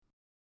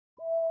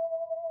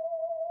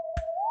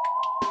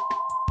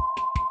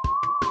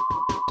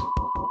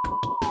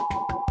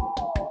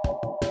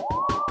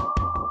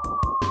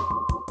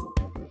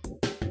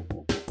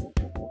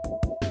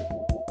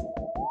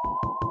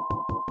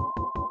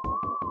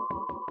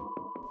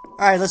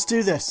Alright, let's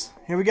do this.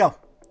 Here we go.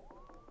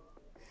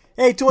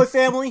 Hey, toy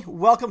family.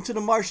 Welcome to the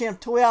Marsham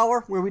Toy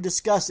Hour, where we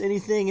discuss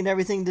anything and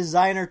everything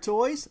designer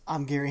toys.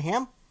 I'm Gary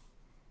Ham.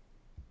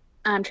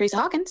 I'm Teresa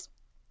Hawkins.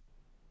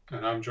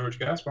 And I'm George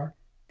Gaspar.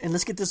 And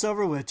let's get this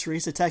over with.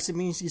 Teresa texted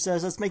me and she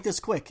says, let's make this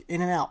quick,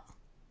 in and out.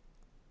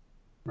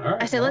 All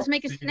right, I said, let's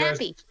make it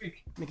snappy.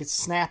 Make it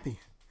snappy.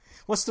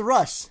 What's the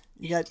rush?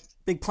 You got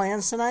big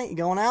plans tonight? You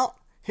going out?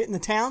 Hitting the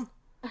town?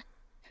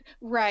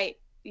 Right.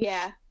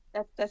 Yeah.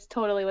 That's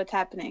totally what's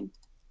happening.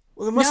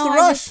 Well, then what's the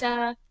rush?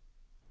 I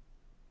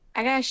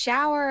got to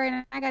shower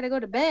and I got to go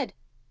to bed.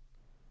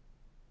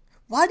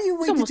 Why do you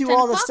wait to do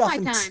all this stuff?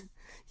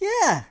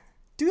 Yeah.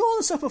 Do all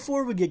this stuff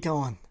before we get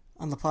going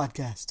on the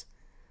podcast.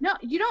 No,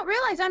 you don't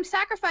realize I'm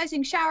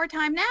sacrificing shower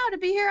time now to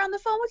be here on the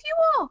phone with you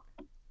all.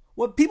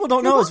 What people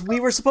don't know is we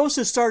were supposed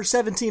to start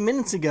 17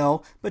 minutes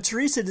ago, but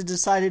Teresa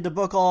decided to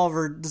book all of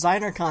her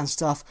DesignerCon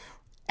stuff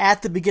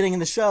at the beginning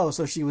of the show.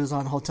 So she was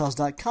on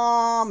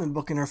Hotels.com and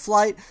booking her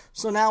flight.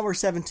 So now we're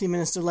 17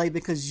 minutes delayed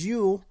because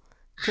you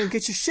couldn't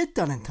get your shit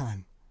done in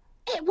time.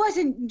 It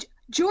wasn't.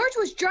 George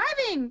was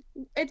driving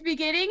at the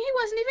beginning. He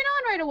wasn't even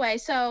on right away.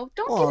 So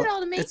don't give it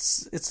all to me.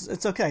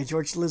 It's okay.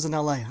 George lives in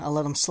L.A. I'll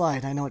let him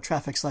slide. I know what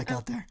traffic's like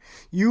out there.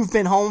 You've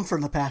been home for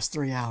the past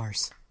 3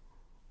 hours.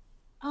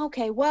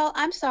 Okay, well,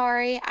 I'm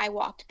sorry. I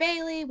walked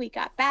Bailey. We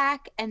got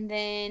back, and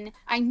then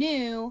I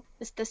knew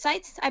the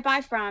sites I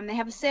buy from, they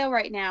have a sale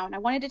right now, and I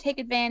wanted to take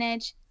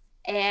advantage,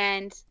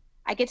 and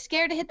I get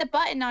scared to hit the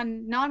button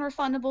on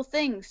non-refundable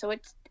things, so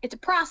it's a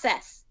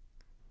process.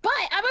 But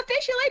I'm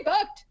officially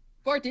booked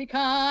for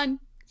DCon,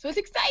 so it's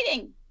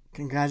exciting.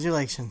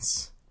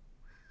 Congratulations.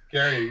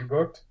 Gary, are you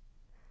booked?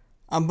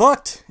 I'm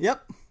booked.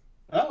 Yep.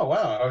 Oh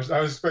wow, I was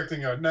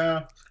expecting a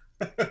no.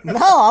 No,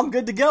 I'm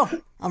good to go.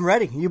 I'm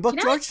ready. You booked,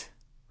 George?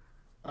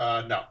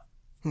 No.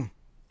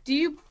 Do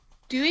you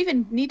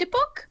even need to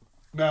book?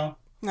 No.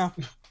 That's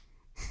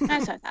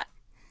what I thought.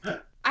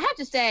 I have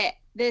to say,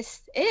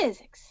 this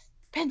is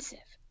expensive.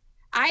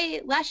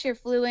 I last year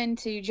flew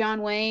into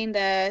John Wayne,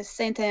 the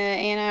Santa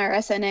Ana or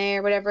SNA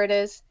or whatever it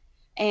is,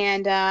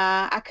 and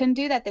I couldn't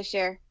do that this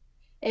year.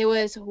 It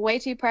was way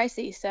too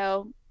pricey.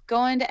 So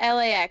going to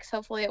LAX,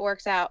 hopefully it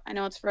works out. I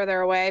know it's further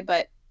away,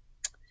 but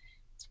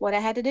it's what I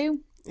had to do.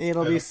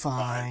 It'll be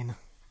fine.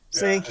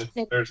 See?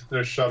 Yeah,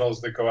 there's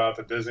shuttles that go out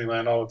to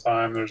Disneyland all the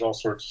time. There's all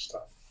sorts of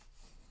stuff.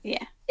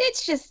 Yeah,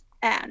 it's just,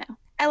 I don't know.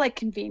 I like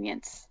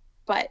convenience,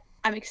 but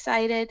I'm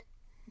excited.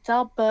 It's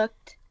all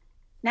booked.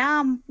 Now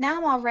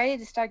I'm all ready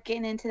to start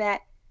getting into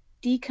that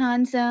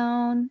decon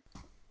zone.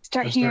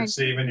 Start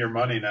saving your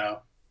money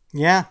now.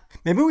 Yeah,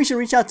 maybe we should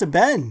reach out to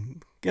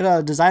Ben. Get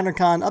a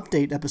DesignerCon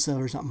update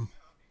episode or something.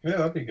 Yeah,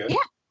 that'd be good.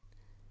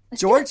 Yeah.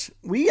 George,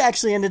 we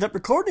actually ended up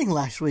recording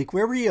last week.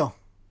 Where were you?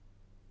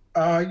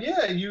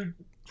 Yeah, you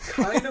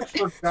kind of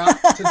forgot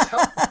to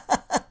tell.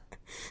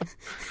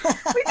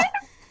 We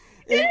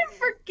didn't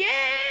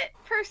forget,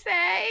 per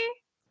se.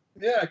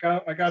 Yeah,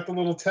 I got the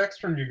little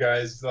text from you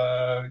guys,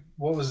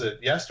 what was it,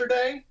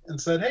 yesterday? And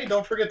said, hey,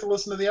 don't forget to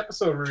listen to the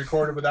episode we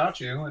recorded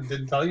without you and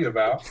didn't tell you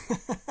about.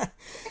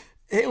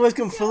 It was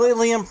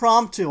completely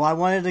impromptu. I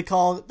wanted to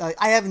call.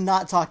 I have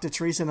not talked to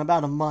Teresa in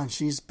about a month.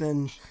 She's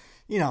been,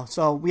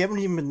 so we haven't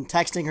even been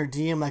texting her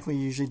DM like we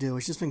usually do.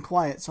 It's just been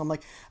quiet. So I'm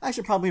like, I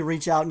should probably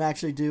reach out and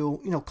actually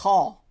do,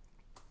 call.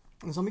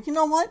 And so I'm like, you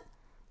know what?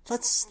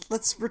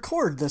 Let's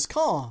record this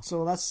call.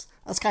 So that's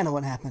kind of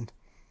what happened.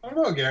 I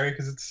don't know, Gary,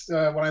 because it's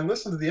when I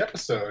listened to the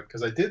episode,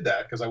 because I did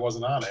that because I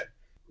wasn't on it.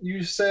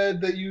 You said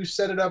that you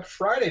set it up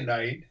Friday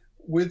night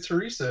with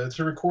Teresa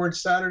to record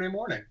Saturday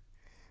morning.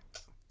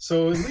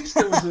 So at least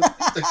there was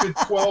a good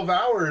 12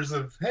 hours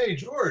of, hey,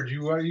 George,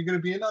 are you going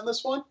to be in on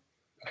this one?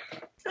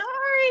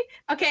 Sorry.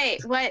 Okay,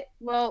 what?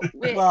 Well,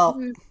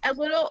 a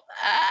little,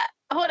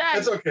 hold on.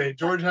 That's okay.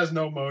 George has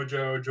no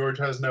mojo. George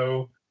has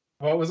no,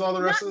 what was all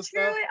the rest of the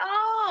stuff? Not true at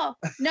all.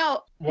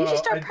 No.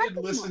 Well, I did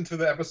listen to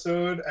the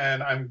episode,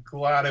 and I'm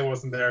glad I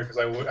wasn't there because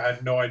I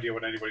had no idea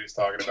what anybody was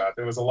talking about.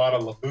 There was a lot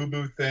of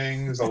Labubu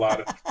things, a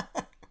lot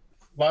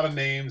of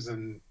names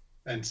and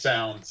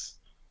sounds.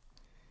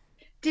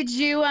 Did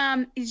you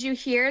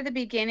hear the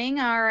beginning?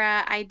 Our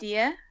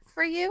idea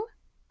for you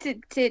to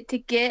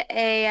get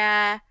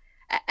a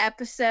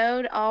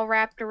episode all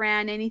wrapped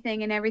around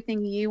anything and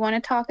everything you want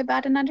to talk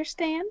about and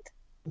understand.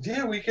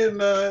 Yeah, we could do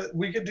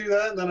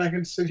that, and then I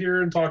can sit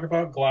here and talk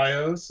about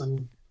Glyos,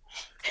 and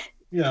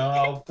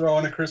I'll throw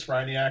in a Chris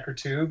Reiniak or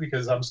two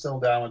because I'm still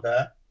down with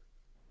that.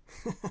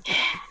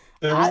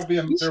 There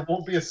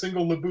won't be a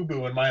single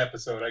Labubu in my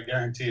episode, I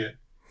guarantee it.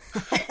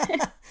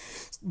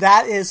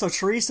 That is, so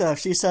Teresa, if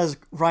she says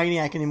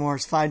Reiniak anymore,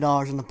 it's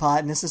 $5 in the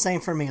pot, and it's the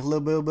same for me.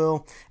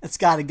 Labubu, it's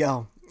got to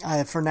go.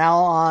 For now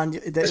on,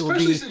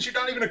 especially since you're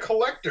not even a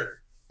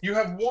collector. You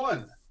have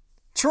one.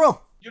 True.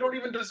 You don't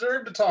even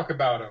deserve to talk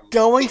about him.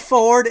 Going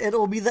forward, it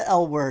will be the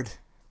L word.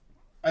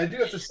 I do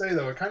have to say,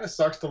 though, it kind of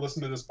sucks to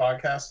listen to this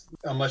podcast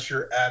unless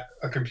you're at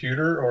a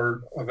computer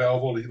or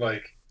available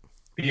to,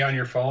 be on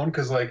your phone,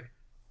 because,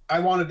 I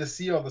wanted to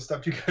see all the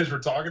stuff you guys were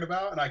talking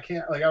about, and I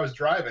can't, I was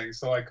driving,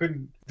 so I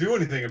couldn't do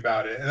anything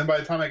about it. And then by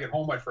the time I get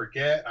home, I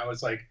forget. I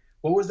was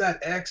what was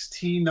that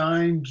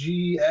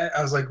XT9G?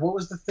 I was like, what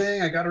was the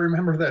thing? I got to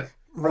remember that.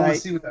 I want Right. to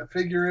see what that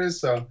figure is.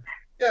 So,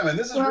 yeah, man,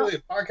 this is Well- really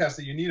a podcast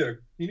that you need a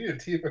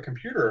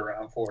computer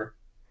around for.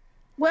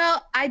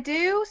 Well, I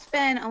do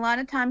spend a lot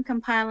of time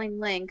compiling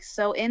links.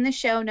 So in the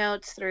show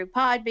notes through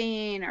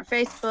Podbean or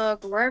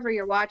Facebook or wherever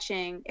you're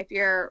watching, if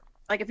you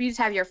just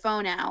have your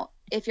phone out,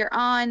 if you're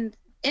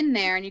in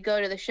there and you go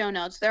to the show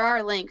notes, there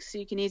are links so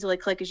you can easily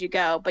click as you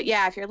go. But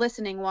yeah, if you're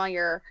listening while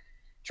you're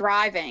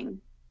driving,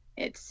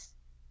 it's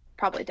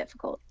probably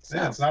difficult. So.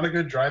 Yeah, it's not a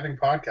good driving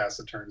podcast,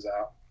 it turns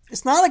out.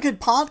 It's not a good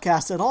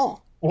podcast at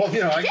all. Well,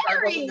 I wasn't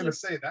Gary! going to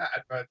say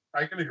that, but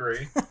I can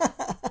agree.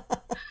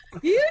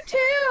 You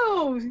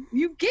too.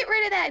 You get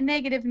rid of that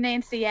negative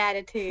Nancy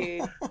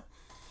attitude.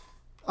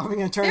 Are we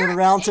going to turn it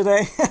around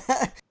today?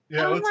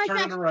 Yeah, Oh let's my turn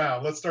it gosh.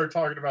 around. Let's start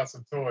talking about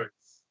some toys.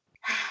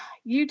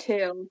 You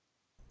too.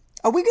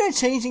 Are we going to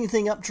change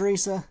anything up,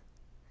 Teresa?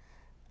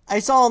 I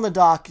saw on the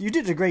doc, you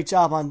did a great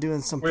job on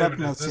doing some Wait a prep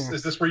minute, notes here.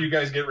 is this where you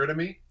guys get rid of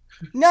me?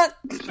 No,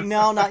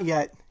 not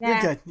yet. Yeah.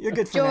 You're good. You're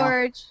good for now.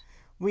 George.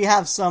 We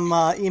have some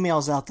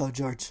emails out, though,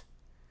 George.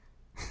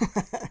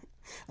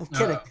 I'm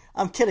kidding.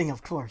 I'm kidding,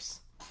 of course.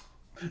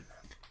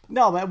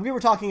 No, but we were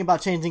talking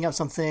about changing up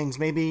some things.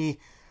 Maybe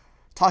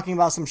talking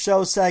about some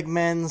show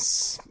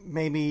segments.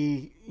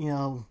 Maybe,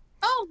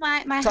 Oh,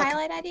 my Tuck.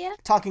 highlight idea?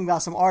 talking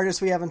about some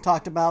artists we haven't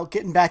talked about.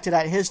 Getting back to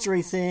that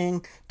history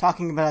thing.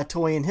 Talking about a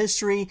toy in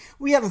history.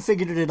 We haven't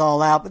figured it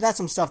all out, but that's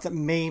some stuff that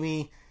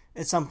maybe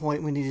at some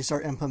point we need to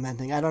start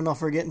implementing. I don't know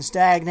if we're getting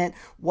stagnant.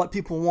 What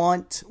people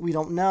want, we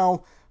don't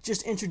know.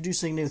 Just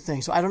introducing new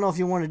things. So I don't know if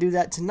you want to do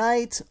that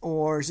tonight,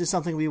 or is this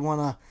something we want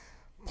to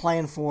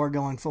plan for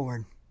going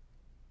forward?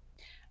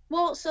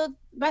 Well, so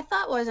my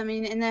thought was,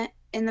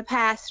 in the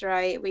past,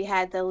 right, we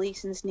had the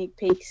leaks and sneak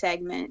peek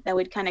segment that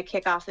we'd kind of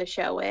kick off the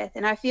show with,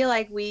 and I feel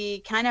like we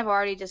kind of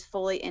already just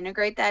fully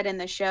integrate that in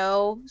the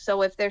show.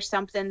 So if there's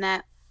something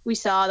that we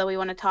saw that we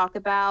want to talk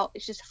about,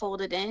 it's just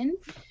folded in.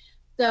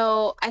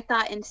 So I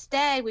thought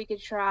instead we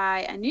could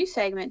try a new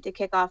segment to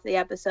kick off the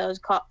episodes.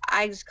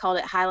 I just called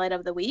it Highlight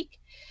of the Week.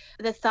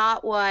 The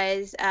thought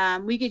was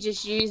we could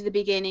just use the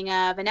beginning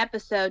of an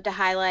episode to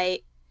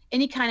highlight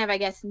any kind of, I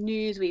guess,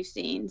 news we've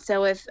seen.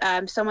 So if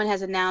someone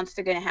has announced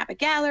they're going to have a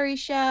gallery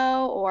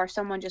show, or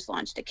someone just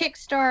launched a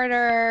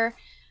Kickstarter,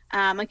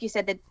 like you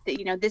said, that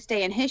this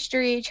day in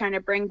history, trying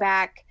to bring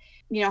back,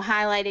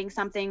 highlighting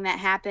something that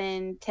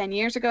happened 10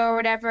 years ago or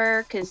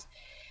whatever. Because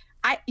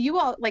you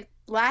all, like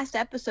last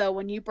episode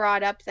when you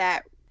brought up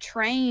that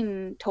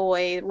train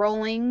toy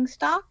rolling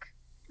stock,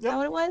 is that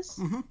what it was?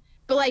 Mm-hmm.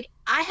 But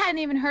I hadn't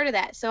even heard of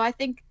that. So I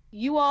think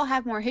you all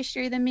have more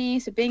history than me.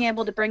 So being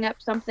able to bring up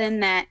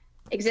something that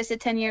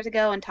existed 10 years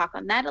ago and talk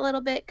on that a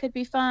little bit could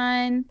be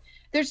fun.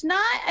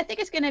 I think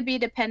it's going to be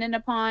dependent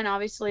upon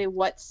obviously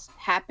what's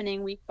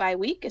happening week by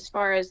week as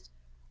far as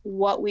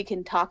what we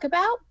can talk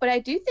about. But I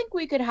do think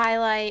we could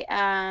highlight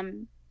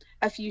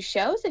a few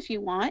shows if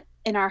you want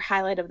in our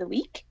highlight of the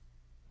week.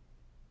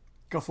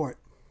 Go for it.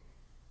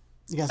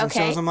 You got some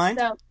shows in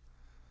mind?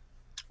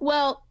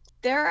 Well,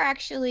 there are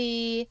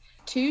actually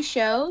 2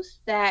 shows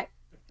that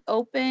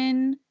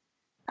open,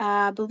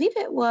 I believe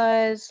it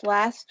was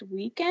last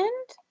weekend.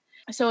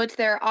 So it's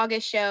their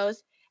August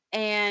shows.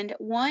 And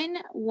one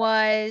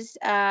was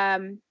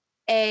a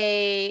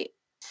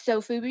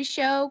Sofubi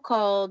show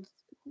called,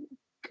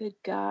 good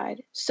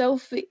God,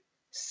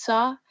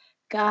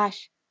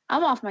 gosh,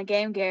 I'm off my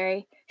game,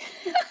 Gary.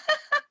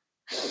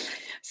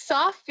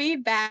 Soft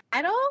Feed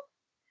Battle.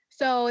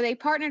 So they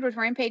partnered with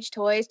Rampage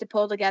Toys to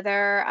pull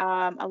together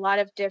a lot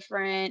of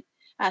different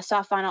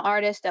soft vinyl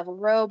artists, Devil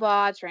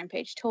Robots,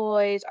 Rampage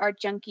Toys, Art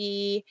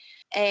Junkie.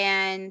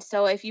 And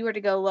so if you were to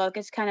go look,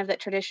 it's kind of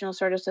that traditional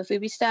sort of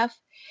Sofubi stuff.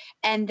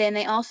 And then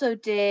they also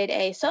did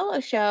a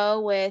solo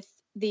show with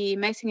the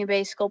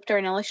Mexican-based sculptor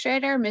and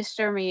illustrator,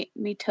 Mr.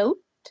 Mitote?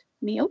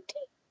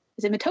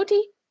 Is it Mitote?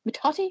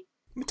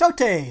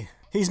 Mitote.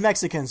 He's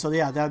Mexican, so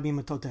yeah, that would be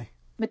Mitote.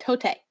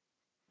 Mitote.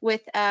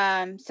 With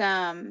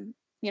some,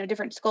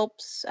 different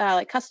sculpts,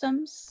 like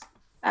customs.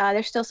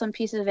 There's still some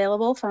pieces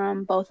available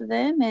from both of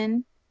them,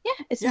 and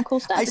yeah, it's some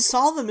cool stuff. I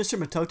saw the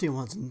Mr. Mitote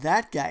ones, and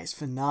that guy's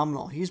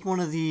phenomenal. He's one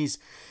of these,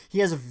 he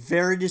has a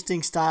very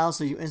distinct style,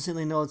 so you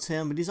instantly know it's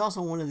him, but he's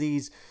also one of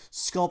these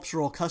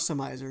sculptural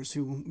customizers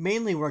who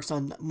mainly works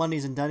on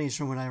Moneys and Dunnies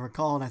from what I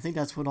recall, and I think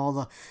that's what all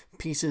the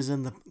pieces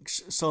in the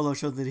solo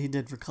show that he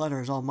did for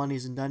Clutter is all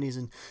Moneys and Dunnies,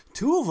 and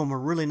 2 of them are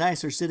really nice.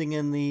 They're sitting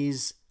in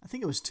these, I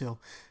think it was 2.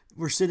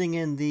 We're sitting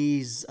in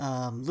these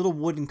little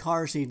wooden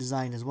cars he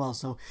designed as well.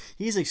 So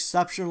he's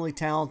exceptionally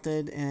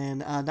talented, and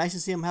nice to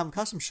see him have a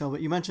custom show.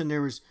 But you mentioned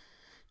there was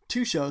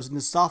 2 shows, and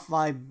the Soft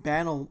Vibe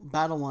Battle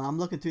one. I'm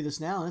looking through this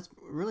now, and it's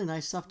really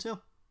nice stuff too.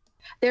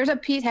 There's a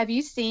piece. Have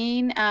you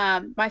seen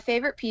my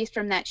favorite piece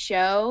from that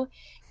show?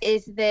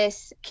 Is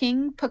this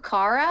King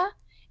Pakara?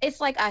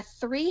 It's like a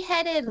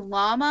 3-headed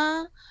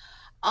llama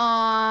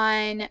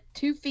on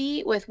 2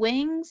 feet with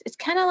wings. It's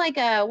kind of like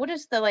what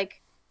is the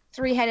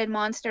 3-headed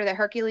monster that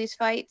Hercules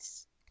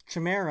fights?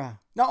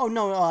 Chimera.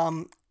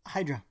 No,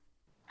 Hydra.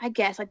 I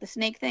guess, like the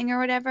snake thing or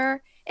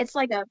whatever. It's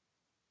like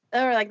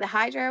or like the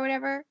Hydra or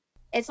whatever,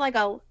 it's like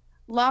a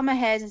llama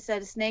heads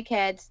instead of snake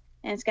heads,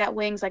 and it's got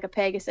wings like a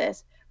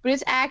Pegasus. But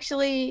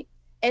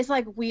it's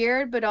like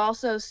weird, but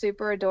also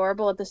super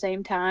adorable at the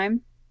same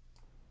time.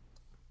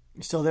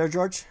 You still there,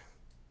 George?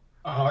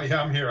 Oh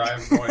yeah, I'm here. I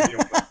have no idea.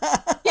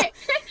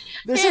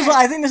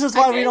 I think this is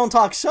why we don't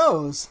talk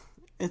shows.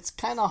 It's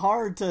kind of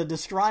hard to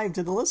describe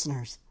to the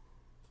listeners.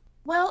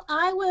 Well,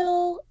 I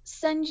will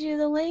send you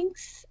the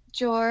links,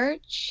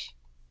 George,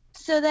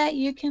 so that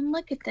you can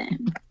look at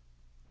them.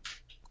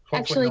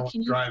 Hopefully Actually, no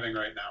one's driving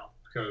right now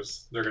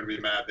because they're going to be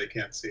mad they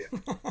can't see it.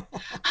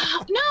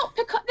 No,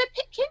 the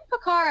King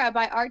Picara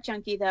by Art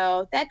Junkie,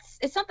 though,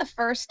 it's not the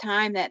first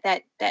time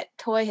that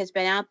toy has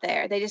been out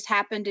there. They just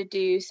happened to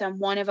do some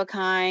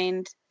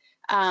one-of-a-kind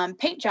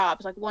paint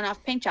jobs, like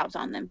one-off paint jobs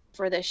on them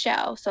for the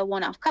show, so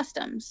one-off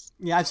customs.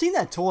 Yeah, I've seen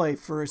that toy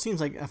for, it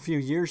seems like a few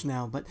years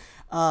now, but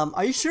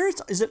are you sure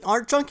is it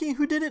Art Junkie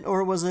who did it,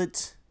 or was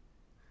it...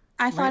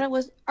 I thought it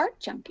was Art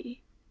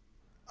Junkie.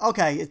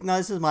 Okay, no,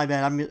 this is my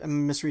bad.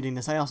 I'm misreading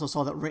this. I also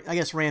saw that, I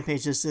guess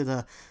Rampage just did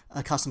a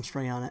custom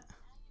spray on it.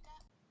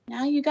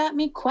 Now you got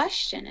me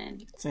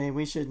questioning. Say,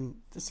 we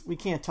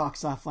can't talk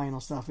soft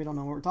vinyl stuff. We don't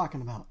know what we're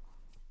talking about.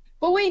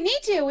 Well, we need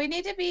to. We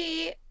need to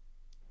be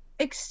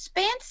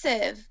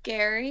expansive,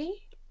 Gary.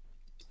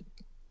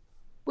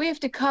 We have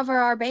to cover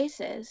our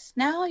bases.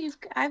 Now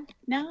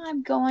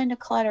I'm going to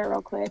Clutter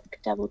real quick,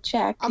 double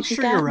check. I'm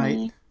sure you're right.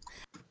 Me.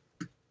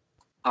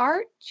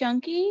 Art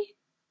Junkie.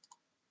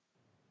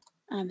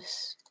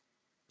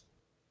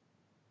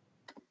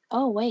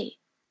 Oh wait.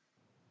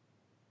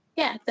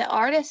 Yeah, the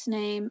artist's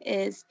name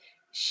is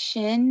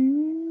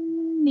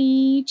Shinichiro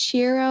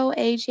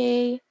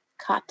AJ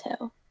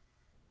Kato.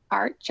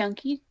 Art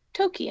Junkie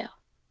Tokyo.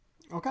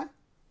 Okay.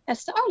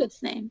 That's the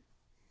artist's name.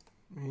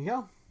 There you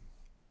go.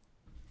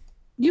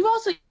 You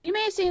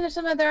may have seen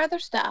some of their other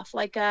stuff,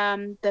 like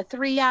the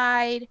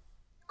three-eyed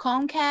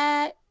Calm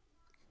Cat.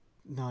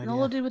 No idea. The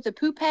little dude with the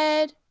poop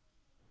head.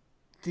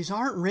 These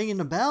aren't ringing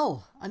a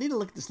bell. I need to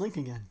look at this link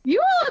again.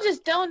 You all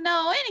just don't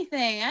know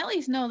anything. I at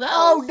least know those.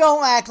 Oh,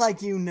 don't act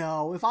like you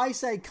know. If I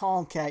say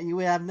Calm Cat, you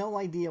would have no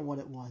idea what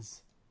it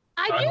was.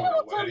 I do know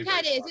what Calm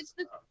Cat is.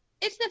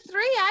 It's the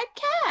three-eyed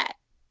cat.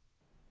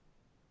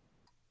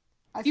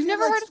 You've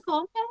never heard of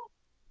Calm Cat?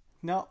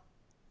 No.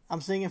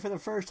 I'm seeing it for the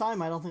first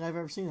time. I don't think I've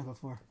ever seen it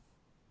before.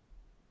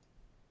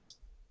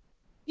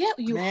 Yeah,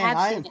 you have seen it. Man,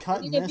 I am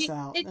cutting this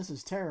out. This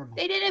is terrible.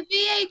 They did a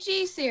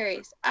VAG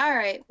series. All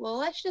right, well,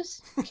 let's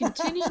just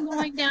continue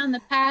going down the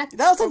path.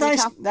 That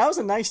was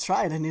a nice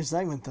try at a new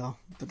segment, though.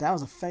 But that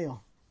was a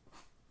fail.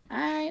 All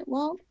right,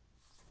 well,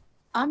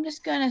 I'm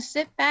just going to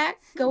sit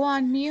back, go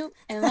on mute,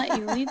 and let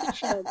you lead the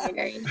show,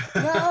 Gary.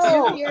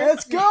 No,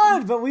 it's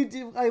good, but we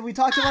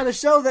talked about a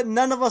show that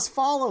none of us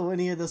follow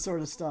any of this sort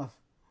of stuff.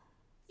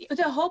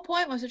 The whole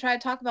point was to try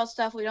to talk about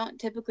stuff we don't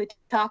typically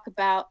talk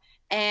about,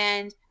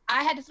 and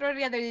I had to throw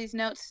together these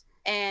notes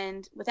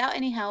and without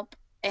any help,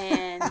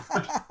 and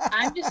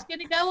I'm just going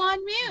to go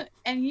on mute,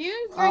 and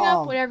you bring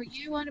up whatever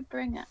you want to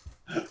bring up.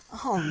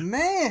 Oh,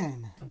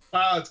 man.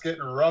 Wow, it's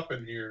getting rough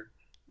in here.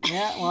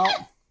 Yeah,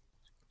 well.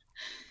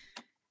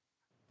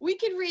 We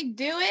could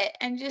redo it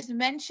and just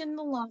mention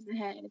the llama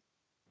head.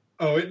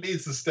 Oh, it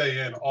needs to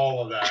stay in,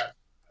 all of that.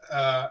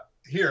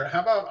 Here, how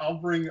about I'll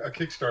bring a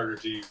Kickstarter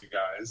to you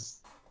guys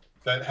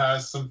that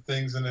has some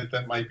things in it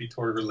that might be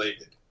toy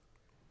related.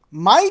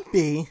 Might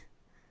be.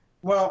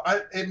 Well,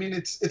 I mean,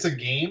 it's a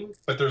game,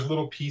 but there's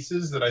little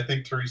pieces that I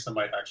think Teresa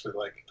might actually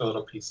like, the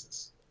little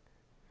pieces.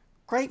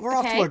 Great. We're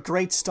off to a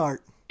great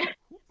start. I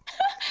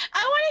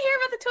want to hear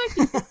about the toy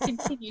pieces.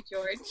 Continue,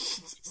 George.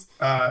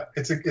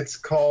 It's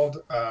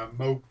called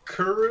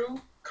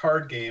Mokuru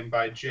Card Game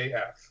by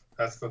JF.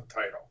 That's the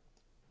title.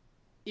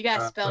 You got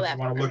to spell that. If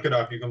you want to look it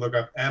up, you can look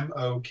up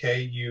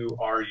Mokuru.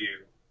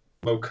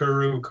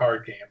 Mokuru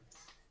Card Game.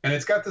 And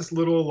it's got this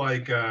little,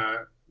 like,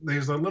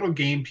 there's a little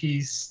game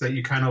piece that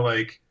you kind of,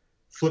 like,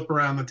 flip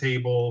around the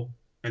table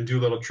and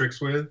do little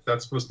tricks with.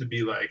 That's supposed to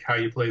be, like, how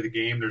you play the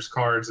game. There's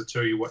cards that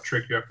show you what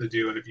trick you have to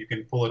do, and if you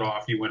can pull it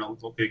off, you win a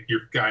little bit, your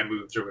guy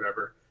moves or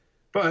whatever.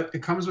 But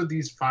it comes with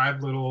these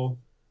 5 little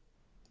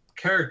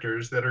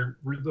characters that are,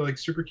 like,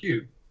 super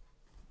cute.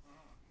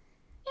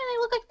 Yeah, they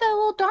look like the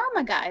little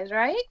Dharma guys,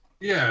 right?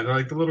 Yeah, they're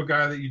like the little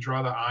guy that you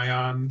draw the eye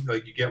on.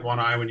 Like, you get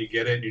one eye when you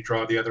get it, and you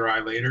draw the other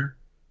eye later.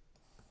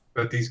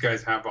 But these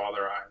guys have all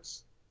their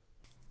eyes.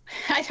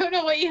 I don't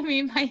know what you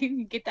mean by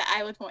you get the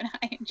eye with one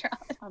eye and draw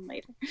it on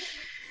later.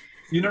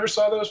 You never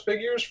saw those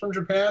figures from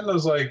Japan?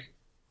 Those, like,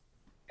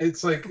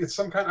 it's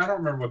some kind, I don't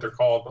remember what they're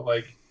called, but,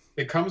 like,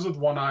 it comes with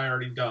one eye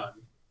already done.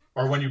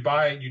 Or when you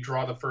buy it, you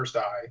draw the first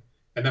eye,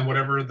 and then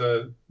whatever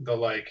the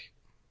like,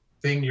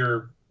 thing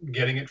you're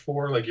getting it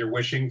for, like, you're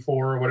wishing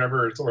for or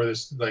whatever, or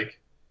this, like,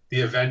 the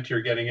event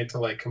you're getting it to,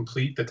 like,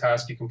 complete the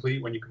task you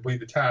complete. When you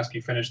complete the task,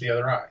 you finish the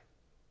other eye.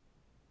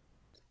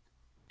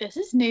 This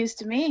is news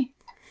to me.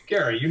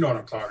 Gary, you know what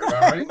I'm talking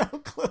about, right? No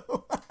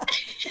clue.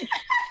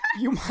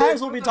 You might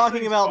as well be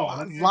talking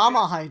about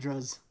llama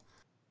hydras.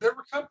 There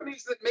were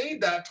companies that made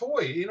that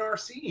toy in our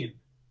scene.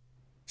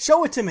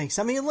 Show it to me.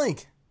 Send me a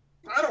link.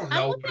 I don't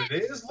know what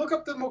it is. Look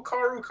up the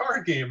Mokaru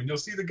card game and you'll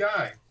see the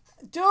guy.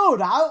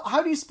 Dude,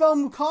 how do you spell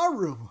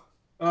Mukaru?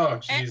 Oh,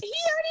 And jeez. he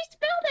already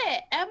spelled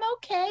it.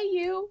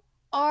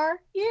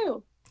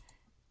 Mokuru.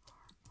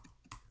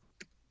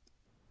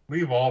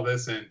 Leave all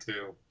this in,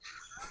 too.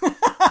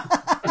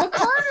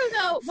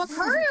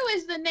 Makaru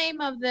is the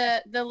name of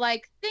the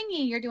like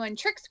thingy you're doing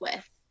tricks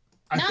with.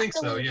 I not think the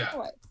so, little yeah.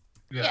 toy.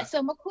 Yeah.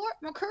 So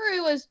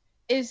Makaru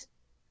is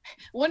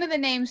one of the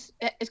names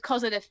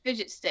calls it a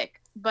fidget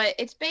stick, but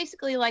it's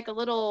basically like a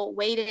little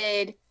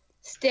weighted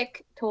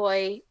stick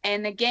toy,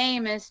 and the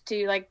game is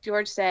to, like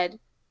George said,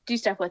 do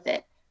stuff with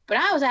it. But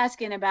I was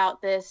asking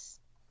about the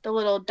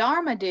little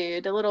Dharma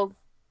dude, the little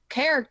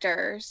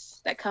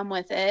characters that come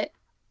with it.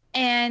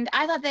 And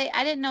I thought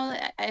I didn't know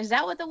that. Is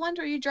that what the ones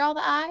where you draw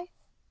the eye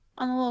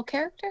on the little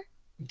character?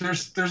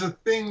 There's a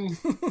thing.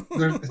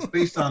 It's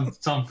based on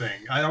something.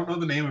 I don't know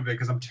the name of it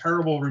because I'm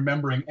terrible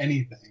remembering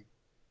anything.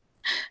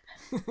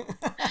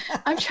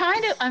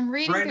 I'm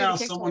reading Right through now,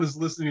 the someone is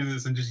listening to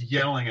this and just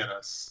yelling at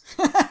us.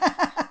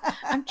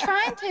 I'm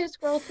trying to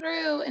scroll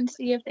through and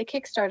see if the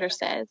Kickstarter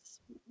says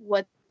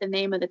what the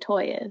name of the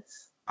toy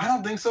is. I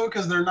don't think so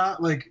because they're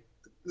not like.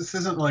 This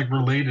isn't like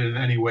related in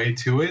any way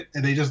to it,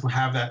 and they just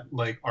have that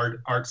like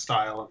art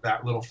style of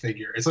that little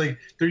figure. It's like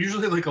they're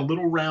usually like a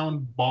little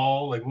round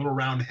ball, like little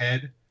round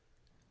head,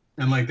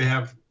 and like they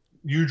have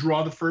you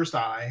draw the first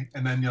eye,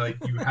 and then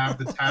you have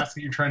the task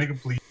that you're trying to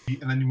complete,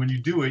 and then when you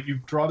do it, you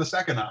draw the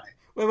second eye.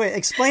 Wait,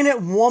 explain it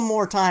one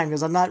more time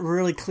because I'm not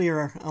really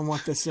clear on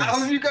what this is. How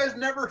have you guys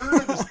never heard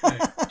of this thing?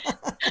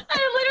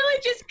 I literally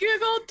just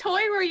Googled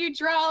toy where you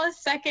draw a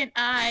second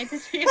eye to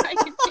see if I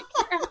can figure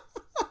out.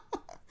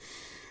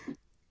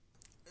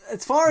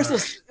 As far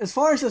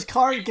as this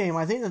card game,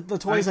 I think that the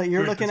toys that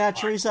you're looking at,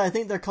 Teresa, I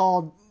think they're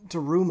called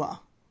Daruma.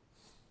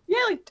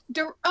 Yeah,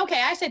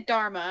 okay, I said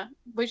Dharma,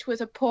 which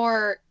was a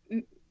poor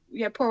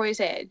way to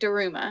say it.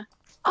 Daruma.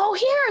 Oh,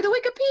 here, the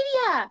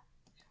Wikipedia.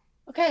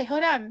 Okay,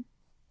 hold on.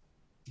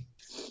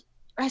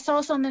 I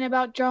saw something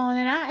about drawing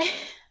an eye.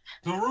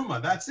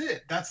 Daruma, that's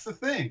it. That's the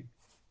thing.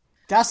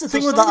 That's the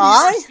thing with the somebody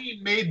on eye? our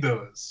team made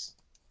those.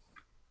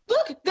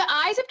 Look, the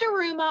eyes of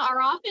Daruma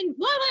are often...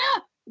 Blah, blah,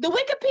 blah. The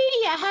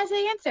Wikipedia has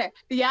the answer.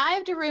 The eye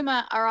of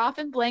Daruma are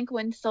often blank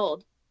when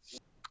sold.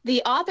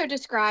 The author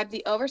described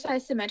the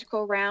oversized,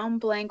 symmetrical, round,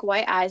 blank,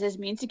 white eyes as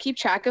means to keep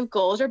track of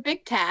goals or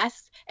big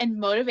tasks and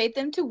motivate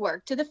them to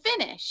work to the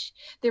finish.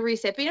 The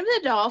recipient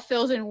of the doll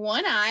fills in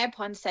one eye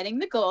upon setting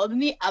the goal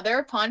and the other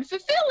upon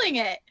fulfilling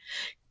it.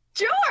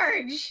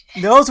 George!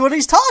 Knows what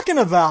he's talking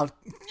about.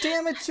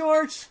 Damn it,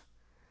 George.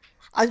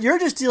 You're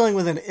just dealing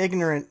with an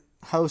ignorant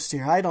host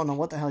here. I don't know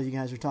what the hell you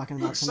guys are talking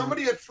about Look, tonight.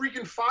 somebody at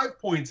freaking 5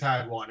 Points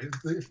had one.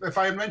 If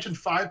I had mentioned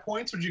 5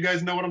 Points, would you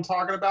guys know what I'm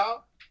talking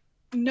about?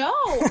 No,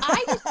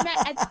 I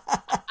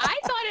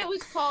thought it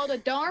was called a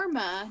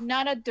Dharma,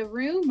 not a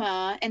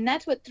Daruma, and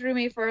that's what threw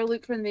me for a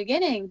loop from the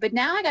beginning. But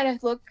now I gotta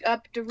look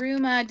up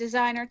Daruma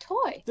designer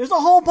toy. There's a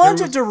whole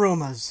bunch of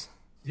Darumas.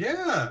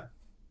 Yeah.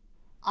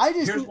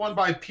 Here's one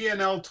by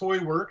PNL Toy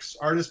Works,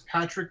 artist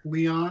Patrick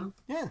Leon.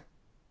 Yeah.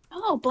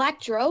 Oh,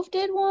 Black Drove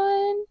did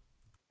one.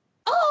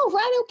 Oh,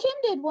 Rhino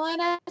Kim did one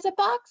as a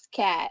box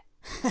cat.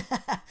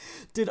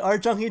 Did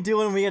Art Junkie do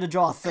one when we had to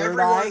draw a third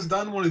Everyone eye? has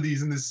done one of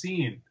these in the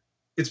scene.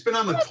 It's been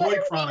on the Toy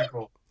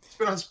Chronicle. It's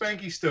been on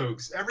Spanky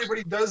Stokes.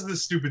 Everybody does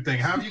this stupid thing.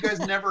 How have you guys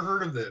never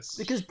heard of this?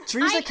 Because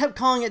Teresa kept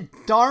calling it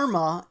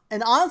Dharma,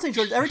 and honestly,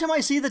 George, every time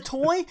I see the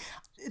toy,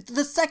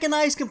 the second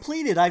eye is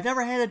completed. I've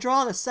never had to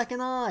draw the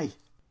second eye.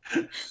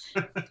 There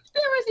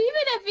was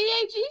even a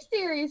VAG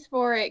series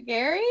for it,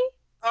 Gary.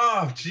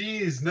 Oh,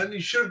 jeez. Then you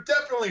should have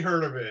definitely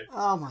heard of it.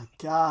 Oh, my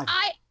God.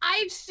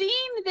 I've seen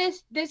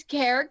this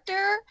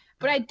character,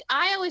 but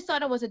I always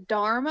thought it was a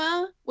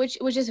Dharma, which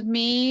was just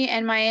me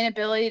and my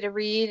inability to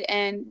read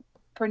and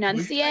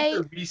pronunciate.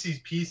 Well, Reese's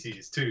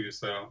Pieces, too,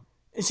 so...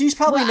 And she's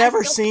probably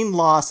never seen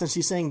Lost, and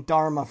she's saying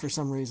Dharma for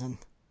some reason.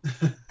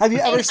 Have you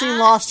ever seen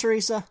Lost,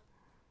 Teresa?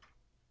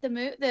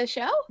 The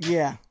show?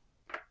 Yeah.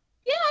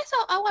 Yeah,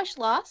 I watched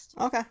Lost.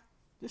 Okay.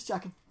 Just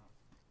checking.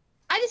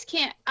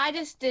 I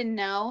just didn't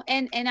know.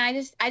 And I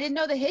didn't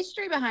know the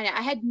history behind it.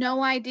 I had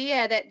no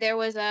idea that there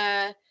was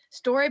a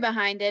story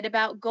behind it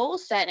about goal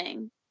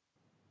setting.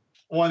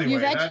 Well,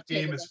 anyway, that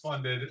game is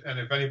funded, and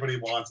if anybody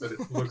wants it,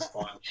 it looks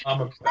fun.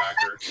 I'm a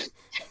backer.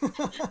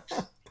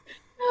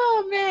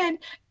 Oh, man.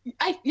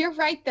 You're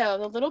right, though.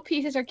 The little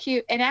pieces are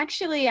cute. And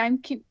actually, I'm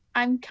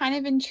kind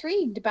of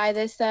intrigued by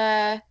this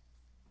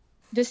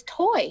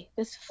toy,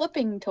 this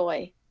flipping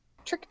toy,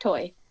 trick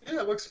toy.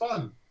 Yeah, it looks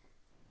fun.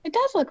 It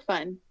does look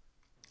fun.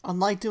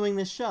 Unlike doing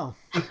this show.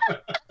 All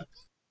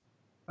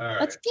right.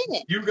 Let's get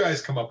it. You guys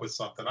come up with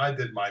something. I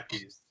did my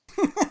piece.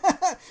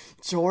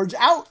 George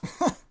out.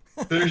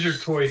 There's your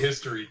toy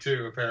history,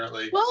 too,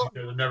 apparently. Well,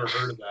 I've never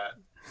heard of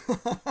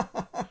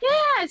that.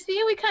 Yeah,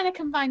 see, we kind of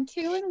combined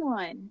 2 in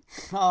 1.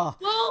 Oh,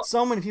 Well,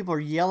 so many people are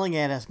yelling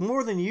at us,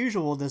 more than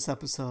usual this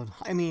episode.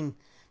 I mean,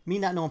 me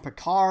not knowing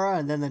Pakara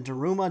and then the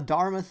Daruma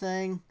Dharma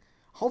thing.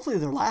 Hopefully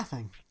they're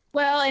laughing.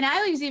 and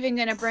I was even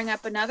going to bring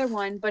up another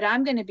one, but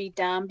I'm going to be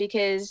dumb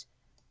because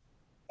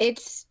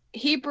it's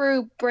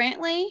Hebrew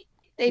Brantley.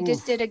 They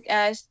just did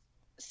a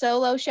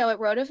solo show at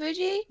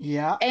Rotofuji.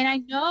 Yeah. And I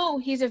know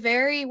he's a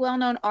very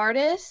well-known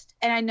artist,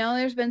 and I know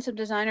there's been some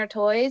designer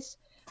toys,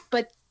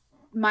 but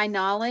my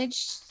knowledge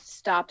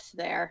stops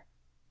there.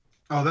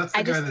 Oh, that's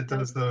the guy that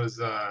does those,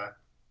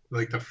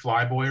 like the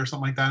Flyboy or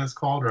something like that it's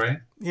called, right?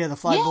 Yeah, the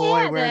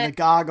Flyboy wearing the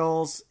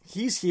goggles.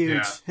 He's huge.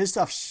 Yeah. His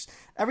stuff,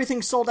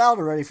 everything's sold out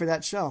already for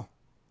that show.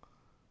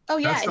 Oh,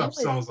 yeah. That stuff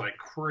sells like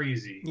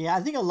crazy. Yeah,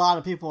 I think a lot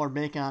of people are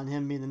banking on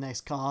him being the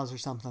next Cause or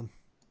something.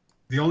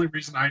 The only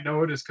reason I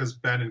know it is because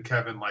Ben and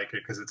Kevin like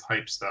it because it's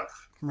hype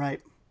stuff.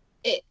 Right.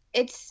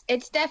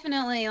 It's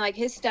definitely like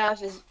his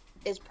stuff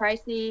is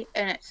pricey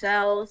and it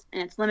sells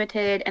and it's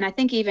limited. And I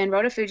think even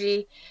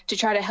Rotofuji, to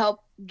try to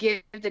help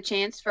give the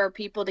chance for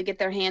people to get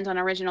their hands on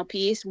original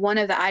piece, one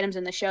of the items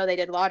in the show they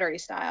did lottery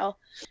style.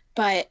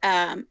 But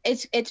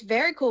it's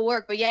very cool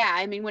work. But yeah,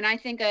 I mean, when I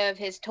think of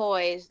his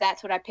toys,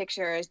 that's what I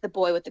picture is the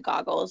boy with the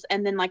goggles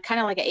and then like kind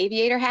of like an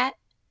aviator hat.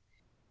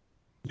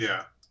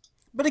 Yeah.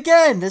 But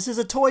again, this is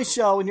a toy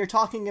show and you're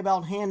talking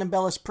about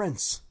hand-embellished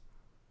prints.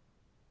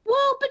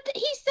 Well, but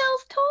he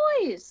sells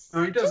toys.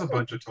 Oh, he does a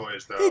bunch of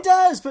toys, though. He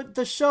does, but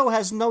the show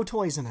has no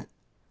toys in it.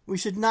 We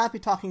should not be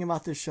talking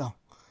about this show.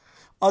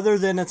 Other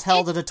than it's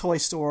held at a toy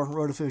store in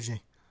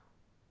Rotofuji.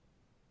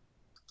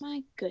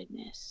 My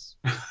goodness.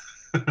 All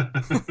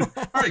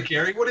right,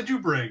 Gary, what did you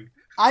bring?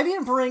 I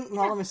didn't bring...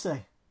 No, let me see.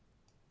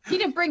 You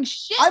didn't bring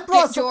shit, I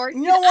brought George.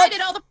 You know what? I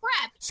did all the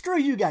prep. Screw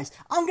you guys.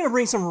 I'm going to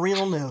bring some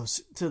real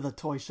news to the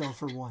toy show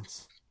for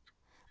once.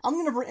 I'm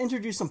going to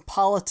introduce some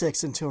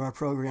politics into our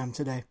program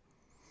today.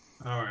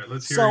 All right,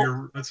 let's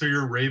hear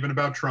your raving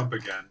about Trump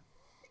again.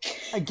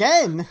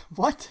 Again?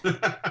 What?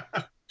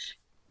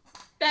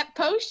 That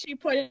post you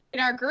put in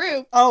our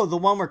group. Oh, the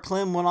one where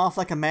Clem went off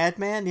like a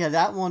madman? Yeah,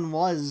 that one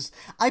was...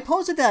 I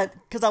posted that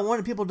because I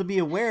wanted people to be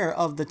aware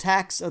of the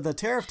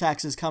tariff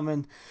taxes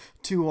coming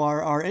to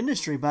our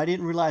industry, but I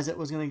didn't realize it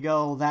was going to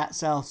go that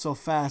south so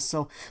fast.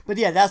 So, but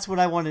yeah, that's what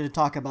I wanted to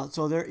talk about.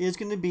 So there is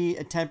going to be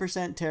a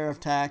 10% tariff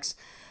tax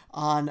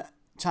on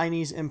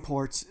Chinese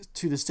imports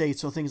to the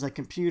States, so things like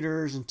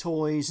computers and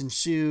toys and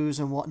shoes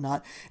and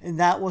whatnot, and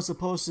that was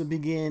supposed to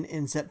begin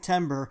in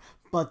September,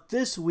 but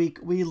this week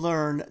we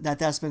learned that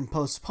that's been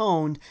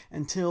postponed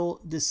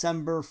until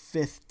December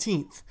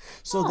 15th.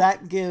 So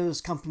that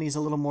gives companies a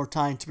little more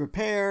time to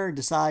prepare,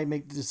 decide,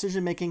 make the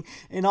decision making,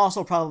 and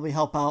also probably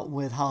help out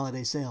with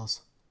holiday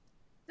sales.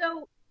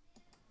 So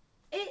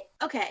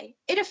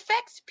it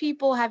affects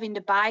people having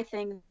to buy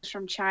things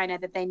from China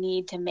that they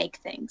need to make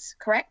things,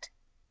 correct?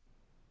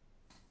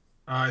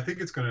 I think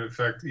it's going to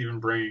affect even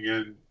bringing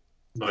in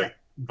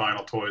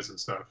vinyl toys and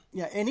stuff.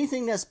 Yeah,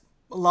 anything that's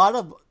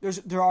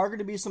there are going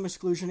to be some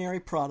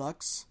exclusionary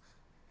products,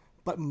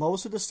 but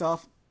most of the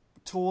stuff,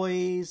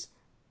 toys,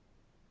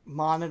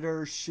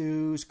 monitors,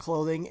 shoes,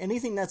 clothing,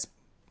 anything that's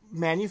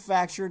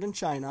manufactured in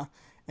China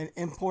and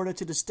imported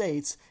to the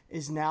States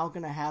is now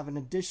going to have an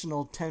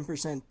additional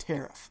 10%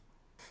 tariff.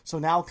 So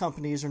now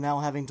companies are now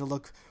having to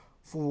look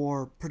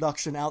for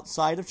production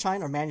outside of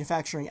China or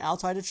manufacturing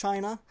outside of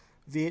China,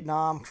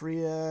 Vietnam,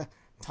 Korea,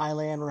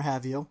 Thailand, or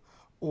have you,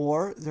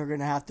 or they're going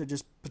to have to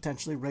just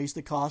potentially raise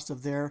the cost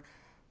of their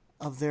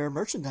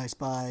merchandise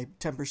by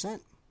 10%,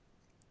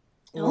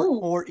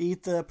 or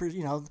eat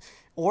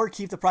or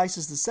keep the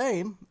prices the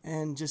same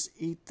and just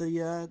eat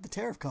the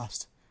tariff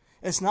cost.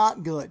 It's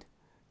not good.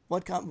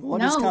 What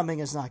is coming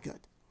is not good.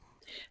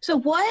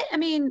 So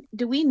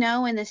do we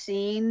know in the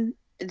scene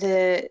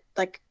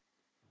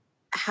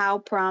how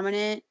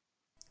prominent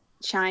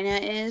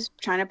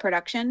China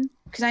production?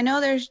 Because I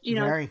know there's,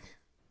 Very.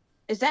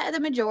 Is that the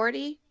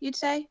majority, you'd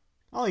say?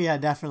 Oh, yeah,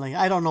 definitely.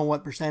 I don't know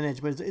what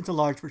percentage, but it's a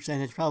large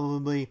percentage,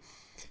 probably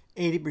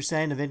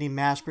 80% of any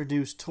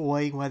mass-produced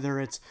toy, whether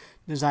it's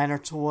designer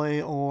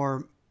toy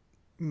or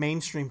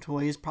mainstream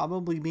toy, is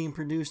probably being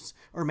produced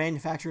or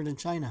manufactured in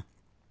China.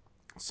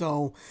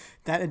 So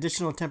that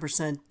additional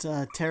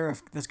 10%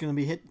 tariff that's going to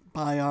be hit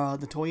by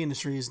the toy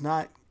industry is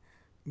not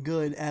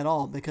good at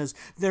all, because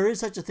there is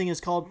such a thing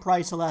as called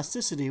price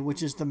elasticity,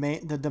 which is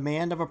the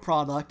demand of a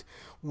product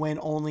when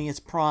only its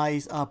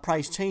price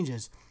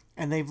changes.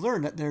 And they've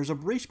learned that there's a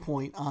breach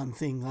point on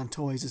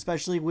toys,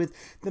 especially with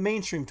the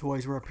mainstream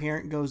toys, where a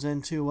parent goes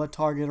into a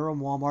Target or a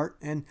Walmart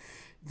and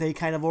they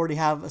kind of already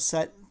have a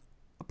set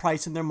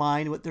price in their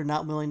mind what they're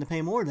not willing to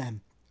pay more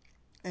than.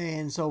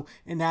 And so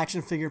an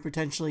action figure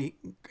potentially,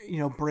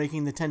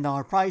 breaking the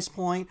 $10 price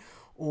point,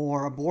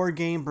 or a board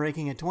game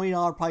breaking a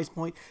 $20 price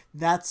point,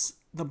 that's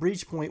the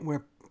breach point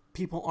where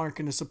people aren't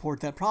going to support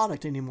that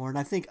product anymore. And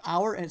I think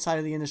our side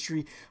of the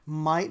industry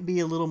might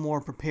be a little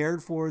more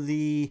prepared for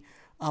the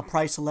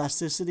price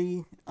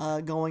elasticity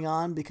going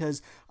on,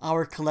 because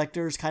our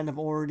collectors kind of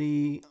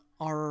already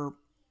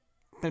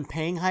been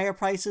paying higher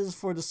prices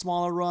for the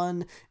smaller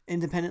run,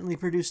 independently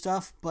produced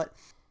stuff. But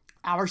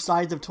our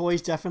side of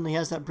toys definitely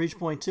has that breach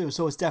point too.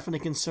 So it's definitely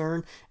a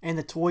concern, and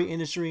the toy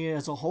industry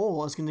as a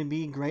whole is going to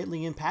be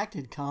greatly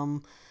impacted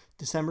come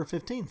December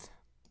 15th.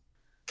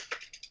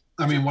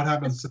 I mean, what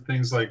happens to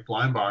things like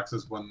blind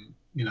boxes when,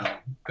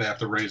 they have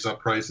to raise up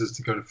prices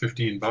to go to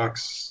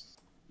 $15?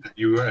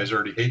 You guys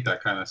already hate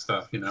that kind of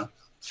stuff, you know?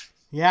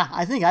 Yeah,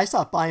 I think I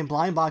stopped buying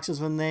blind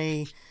boxes when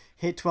they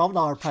hit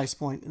 $12 price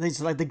point.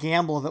 It's like the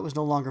gamble of it was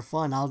no longer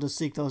fun. I'll just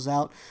seek those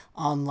out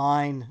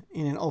online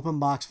in an open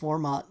box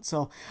format.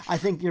 So I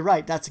think you're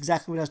right. That's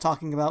exactly what I was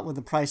talking about with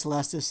the price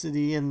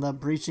elasticity and the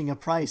breaching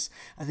of price.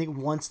 I think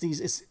once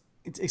it's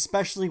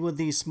especially with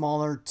these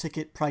smaller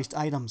ticket priced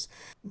items,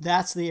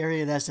 that's the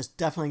area that's just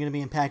definitely going to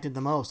be impacted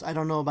the most. I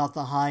don't know about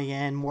the high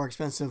end, more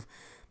expensive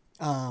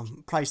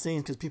price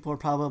things, because people are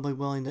probably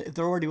willing to, if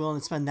they're already willing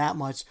to spend that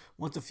much,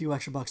 want a few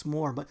extra bucks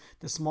more. But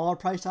the smaller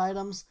priced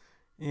items,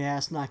 yeah,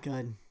 it's not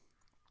good,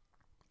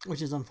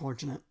 which is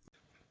unfortunate.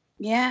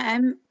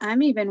 Yeah,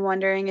 I'm even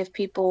wondering if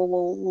people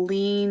will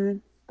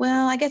lean.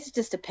 Well, I guess it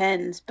just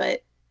depends,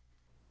 but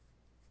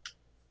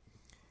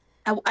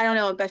I don't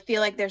know. But I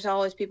feel like there's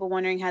always people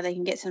wondering how they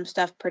can get some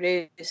stuff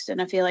produced, and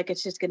I feel like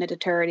it's just going to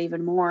deter it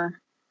even more.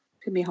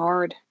 It could be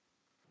hard.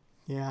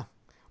 Yeah.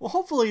 Well,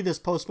 hopefully this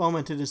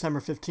postponement to December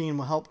 15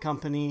 will help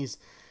companies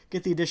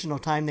get the additional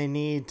time they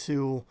need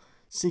to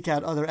seek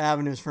out other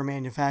avenues for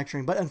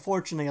manufacturing. But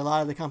unfortunately, a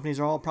lot of the companies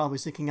are all probably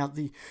seeking out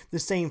the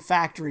same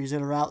factories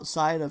that are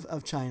outside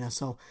of China.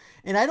 So,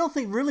 and I don't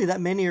think really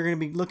that many are going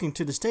to be looking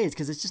to the States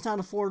because it's just not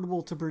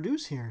affordable to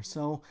produce here.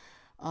 So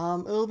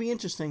it'll be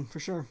interesting for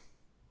sure.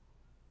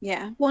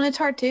 Yeah. Well, and it's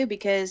hard too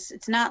because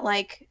it's not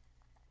like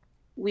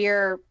we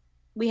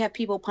have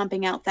people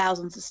pumping out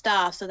thousands of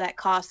stuff, so that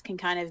cost can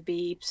kind of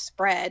be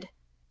spread.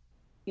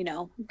 You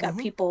know, we've got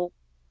people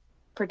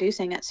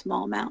producing at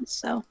small amounts.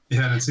 So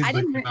yeah, and it seems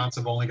like the amounts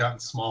have only gotten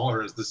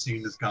smaller as the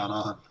scene has gone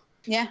on.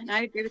 Yeah,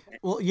 I agree with that.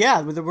 Well,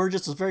 yeah, we're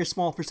just a very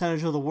small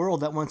percentage of the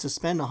world that wants to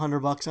spend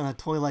 $100 on a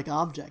toy-like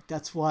object.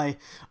 That's why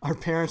our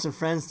parents and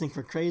friends think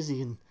we're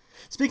crazy. And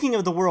speaking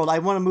of the world, I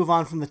want to move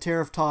on from the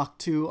tariff talk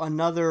to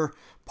another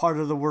part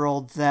of the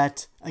world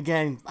that,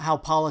 again, how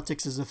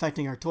politics is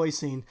affecting our toy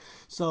scene.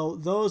 So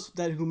those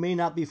who may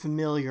not be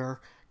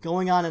familiar,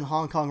 going on in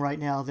Hong Kong right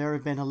now, there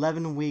have been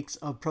 11 weeks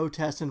of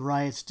protests and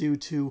riots due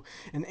to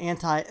an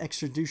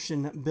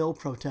anti-extradition bill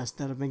protest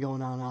that have been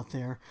going on out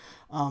there.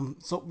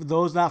 So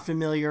those not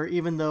familiar,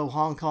 even though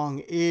Hong Kong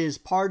is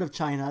part of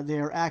China, they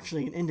are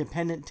actually an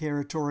independent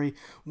territory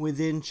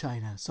within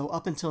China. So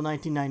up until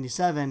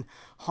 1997,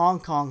 Hong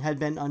Kong had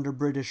been under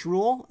British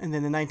rule, and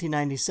then in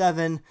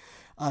 1997,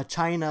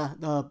 China,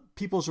 the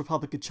People's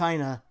Republic of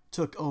China,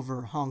 took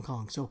over Hong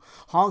Kong. So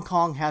Hong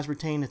Kong has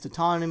retained its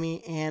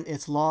autonomy and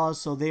its laws,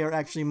 so they are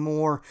actually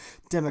more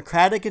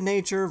democratic in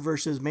nature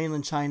versus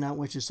mainland China,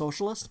 which is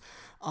socialist.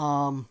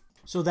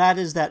 So that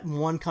is that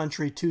one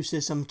country, two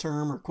system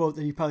term or quote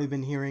that you've probably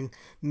been hearing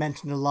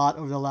mentioned a lot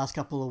over the last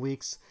couple of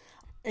weeks.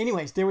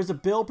 Anyways, there was a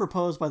bill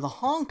proposed by the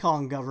Hong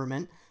Kong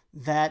government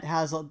that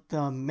has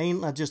the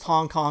main just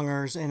Hong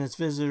Kongers and its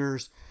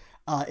visitors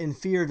in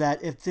fear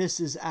that if this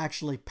is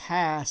actually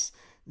passed,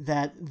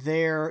 that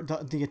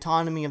the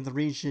autonomy of the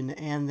region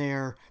and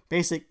their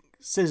basic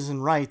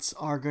citizen rights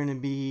are going to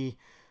be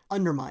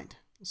undermined.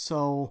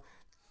 So,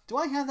 do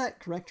I have that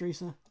correct,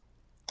 Teresa?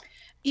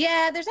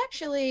 Yeah, there's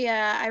actually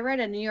I read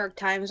a New York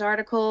Times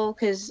article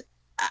because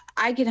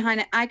I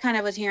kind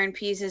of was hearing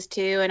pieces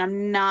too, and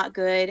I'm not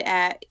good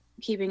at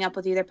keeping up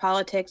with either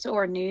politics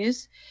or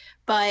news.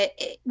 But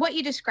what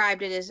you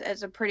described it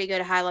as a pretty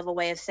good high-level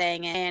way of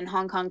saying it, and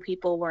Hong Kong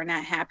people were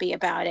not happy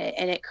about it,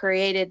 and it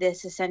created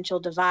this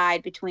essential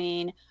divide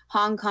between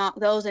Hong Kong,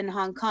 those in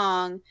Hong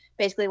Kong,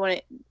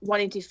 basically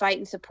wanting to fight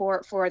and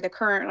support for the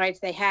current rights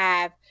they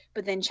have,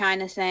 but then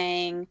China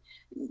saying,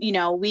 you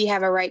know, we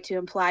have a right to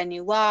imply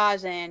new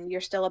laws, and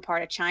you're still a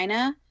part of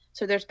China.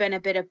 So there's been a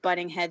bit of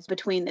butting heads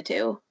between the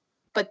two.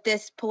 But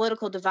this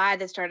political divide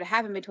that started to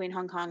happen between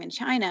Hong Kong and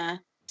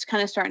China, it's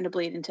kind of starting to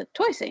bleed into the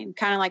toy scene,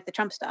 kind of like the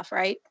Trump stuff,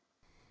 right?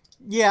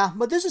 Yeah,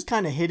 but this is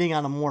kind of hitting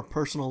on a more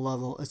personal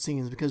level, it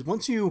seems, because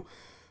once you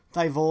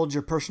divulge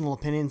your personal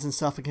opinions and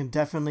stuff, it can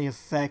definitely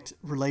affect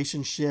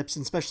relationships,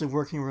 and especially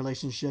working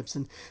relationships,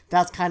 and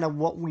that's kind of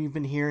what we've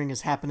been hearing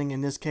is happening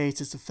in this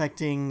case. It's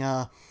affecting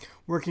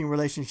working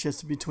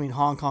relationships between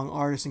Hong Kong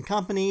artists and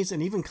companies,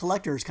 and even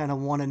collectors kind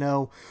of want to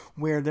know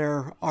where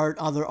their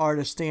other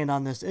artists stand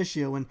on this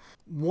issue. And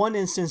one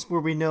instance where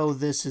we know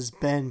this has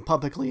been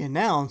publicly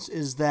announced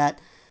is that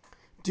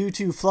due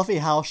to Fluffy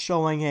House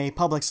showing a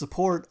public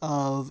support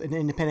of an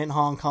independent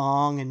Hong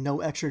Kong and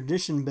no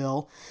extradition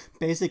bill,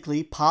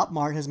 basically Pop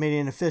Mart has made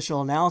an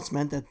official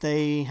announcement that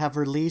they have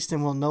released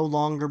and will no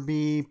longer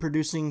be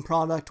producing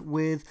product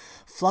with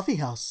Fluffy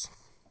House.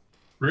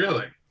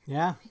 Really?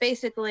 Yeah.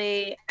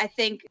 Basically, I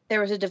think there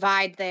was a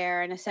divide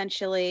there, and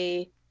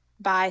essentially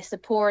by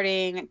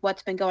supporting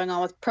what's been going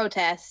on with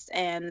protests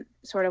and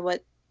sort of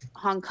what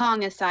Hong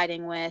Kong is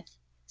siding with,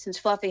 since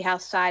Fluffy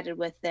House sided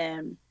with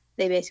them,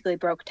 they basically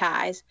broke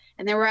ties.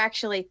 And there were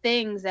actually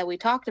things that we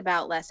talked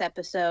about last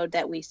episode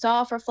that we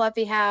saw for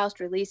Fluffy House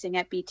releasing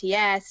at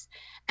BTS.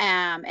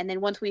 And then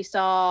once we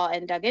saw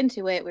and dug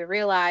into it, we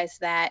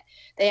realized that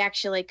they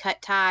actually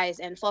cut ties,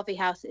 and Fluffy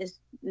House is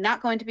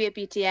not going to be at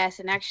BTS.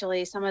 And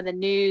actually some of the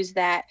news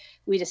that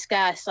we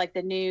discussed, like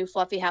the new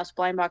Fluffy House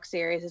blind box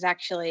series, is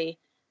actually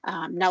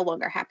no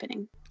longer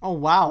happening. Oh,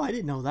 wow. I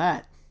didn't know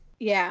that.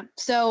 Yeah.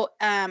 So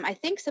I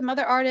think some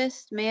other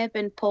artists may have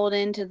been pulled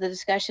into the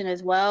discussion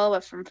as well,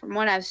 but from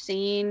what I've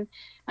seen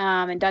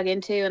and dug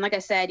into, and like I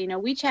said,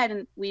 WeChat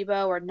and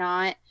Weibo are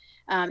not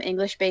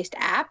English-based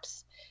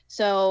apps,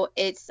 so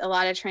it's a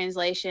lot of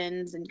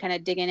translations and kind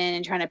of digging in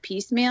and trying to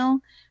piecemeal.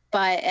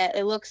 But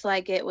it looks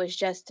like it was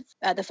just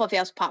the Fluffy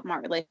House Pop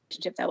Mart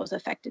relationship that was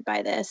affected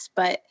by this.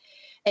 But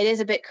it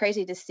is a bit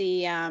crazy to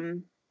see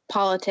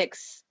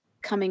politics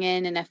coming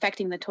in and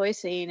affecting the toy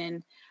scene,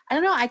 and I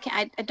don't know. I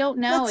don't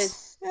know.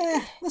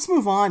 Let's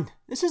move on.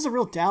 This is a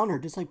real downer,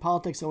 just like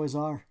politics always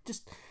are.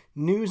 Just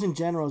news in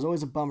general is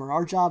always a bummer.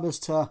 Our job is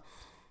to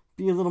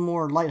be a little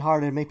more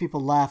lighthearted and make people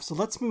laugh. So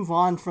let's move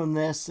on from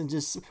this and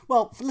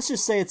let's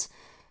just say it's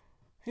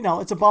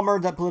a bummer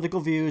that political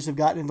views have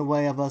gotten in the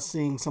way of us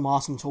seeing some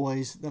awesome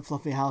toys that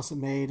Fluffy House have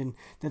made and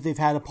that they've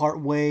had to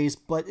part ways.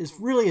 But it's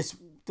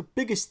the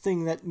biggest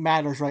thing that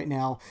matters right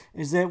now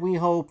is that we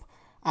hope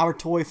our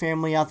toy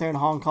family out there in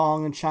Hong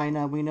Kong and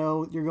China, we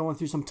know you're going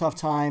through some tough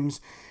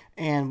times,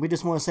 and we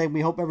just want to say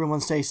we hope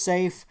everyone stays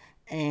safe,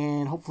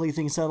 and hopefully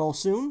things settle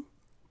soon.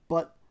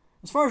 But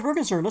as far as we're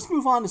concerned, let's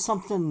move on to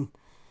something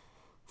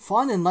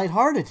fun and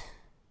lighthearted.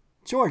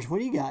 George, what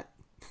do you got?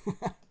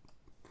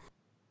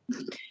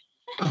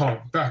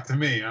 Oh, back to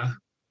me, huh?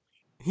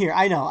 Here,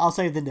 I know, I'll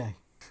save the day.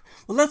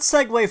 Well, let's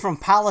segue from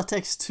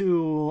politics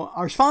to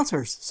our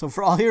sponsors. So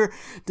for all your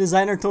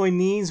designer toy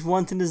needs,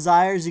 wants, and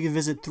desires, you can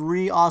visit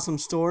 3 awesome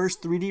stores,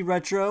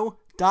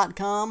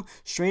 3dretro.com,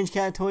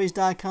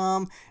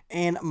 strangeCatToys.com,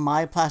 and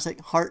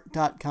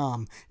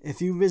myplasticheart.com.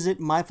 If you visit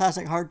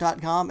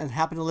myplasticheart.com and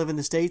happen to live in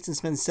the States and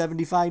spend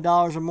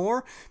 $75 or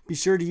more, be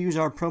sure to use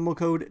our promo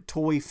code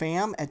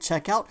TOYFAM at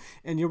checkout,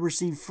 and you'll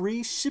receive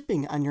free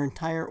shipping on your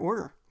entire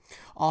order.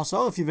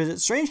 Also, if you visit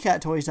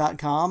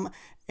strangecattoys.com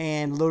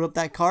and load up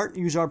that cart,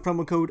 use our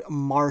promo code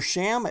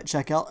MARSHAM at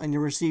checkout, and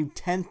you'll receive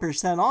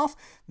 10% off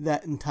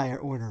that entire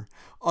order.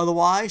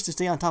 Otherwise, to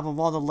stay on top of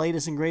all the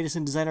latest and greatest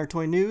in designer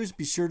toy news,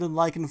 be sure to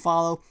like and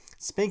follow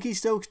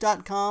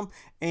SpankyStokes.com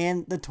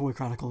and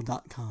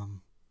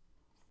TheToyChronicle.com.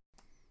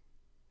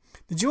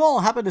 Did you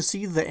all happen to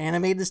see the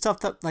animated stuff,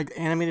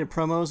 animated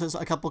promos as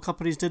a couple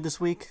companies did this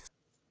week?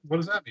 What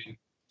does that mean?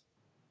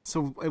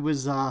 So it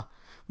was,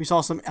 we saw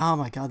some, oh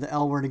my god, the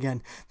L word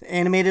again. The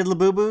animated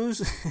Labubu's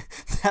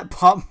that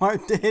Pop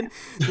Mart did.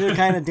 They were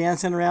kind of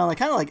dancing around,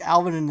 kind of like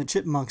Alvin and the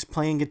Chipmunks,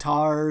 playing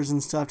guitars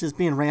and stuff, just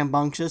being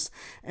rambunctious.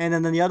 And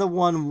then the other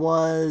one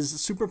was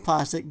Super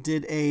Plastic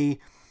did a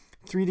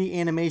 3D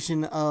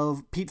animation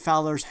of Pete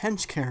Fowler's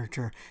Hench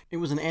character. It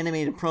was an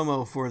animated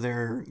promo for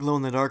their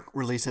glow-in-the-dark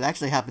release. It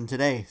actually happened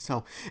today.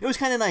 So it was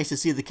kind of nice to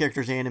see the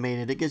characters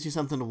animated. It gives you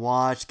something to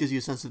watch, gives you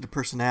a sense of the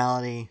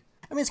personality.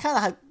 I mean, it's kind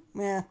of I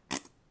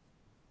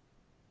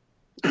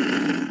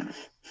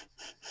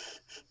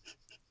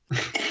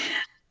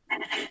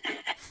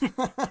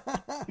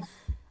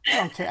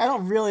don't care. I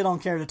don't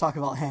care to talk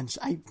about Hench.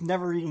 I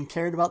never even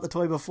cared about the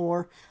toy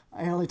before.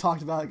 I only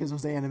talked about it because it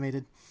was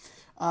animated.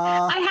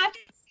 I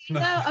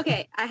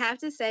have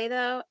to say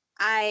though,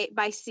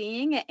 by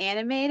seeing it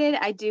animated,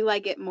 I do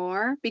like it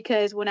more,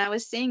 because when I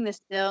was seeing the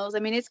stills, I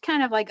mean, it's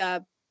kind of like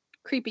a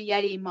creepy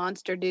Yeti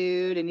monster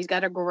dude, and he's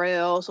got a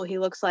grill, so he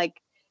looks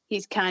like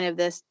he's kind of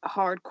this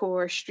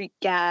hardcore street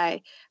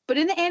guy. But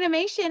in the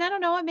animation, I don't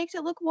know, it makes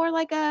it look more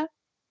like a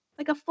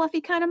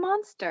fluffy kind of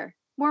monster.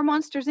 More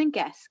Monsters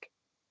Inc-esque.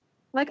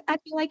 I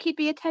feel like he'd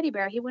be a teddy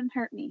bear. He wouldn't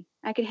hurt me.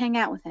 I could hang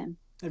out with him.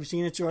 Have you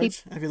seen it,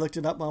 George? Have you looked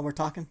it up while we're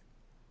talking?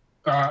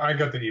 I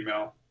got the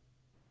email.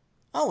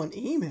 Oh, an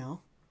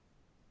email?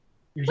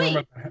 You're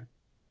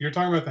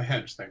talking about the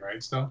Hench thing,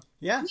 right, still?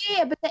 Yeah.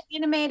 Yeah, but the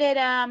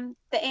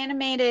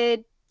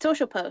animated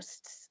social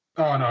posts.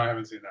 Oh, no, I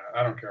haven't seen that.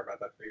 I don't care about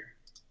that figure.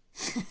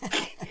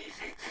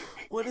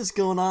 What is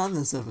going on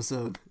this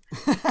episode?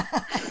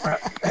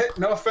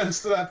 No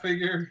offense to that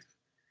figure.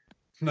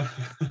 No,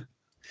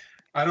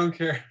 I don't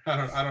care. I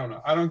don't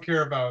know. I don't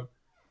care about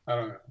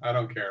it.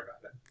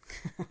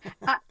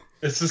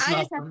 It's just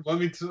not. Let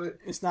me tell you.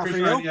 It's not Chris for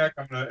you. Reiniak,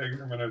 I'm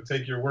gonna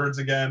take your words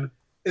again.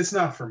 It's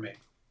not for me.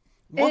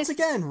 Once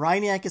again,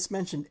 Reiniak is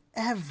mentioned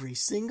every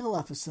single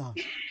episode.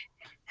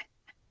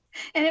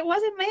 And it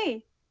wasn't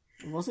me.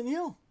 It wasn't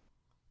you.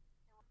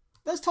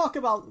 We're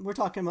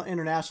talking about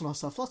international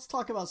stuff. Let's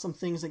talk about some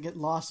things that get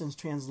lost in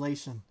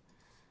translation.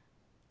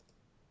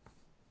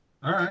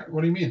 All right.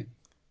 What do you mean?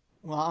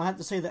 Well, I'll have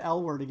to say the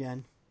L word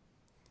again.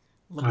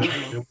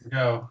 Here we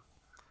go.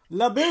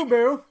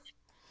 Labubu.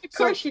 Of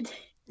course you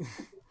did.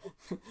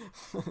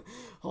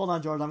 Hold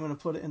on, George. I'm going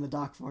to put it in the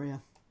doc for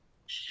you.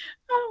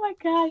 Oh my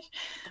gosh.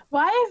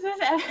 Why is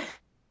this?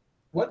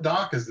 What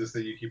doc is this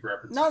that you keep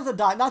referencing? Not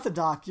the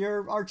doc.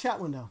 Our chat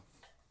window.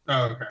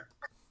 Oh, okay.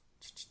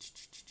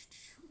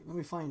 Let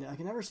me find it. I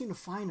can never seem to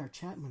find our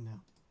chat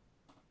window.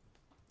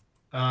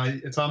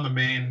 It's on the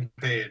main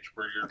page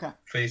where your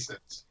face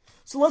is.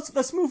 So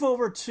let's move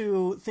over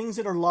to things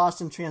that are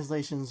lost in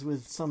translations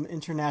with some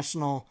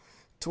international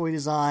toy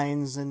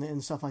designs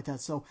and stuff like that.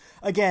 So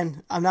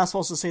again, I'm not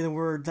supposed to say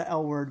the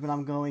L word, but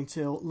I'm going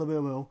to.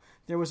 Labubu.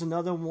 There was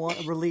another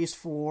one released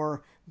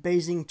for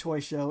Beijing Toy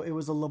Show. It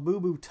was a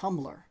Labubu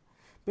tumbler.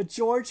 But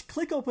George,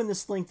 click open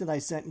this link that I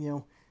sent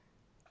you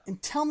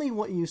and tell me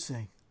what you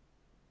see.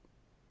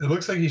 It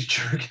looks like he's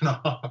jerking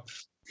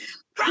off.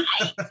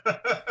 Right?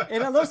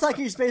 And it looks like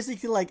he's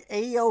basically like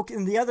A-OK,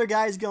 and the other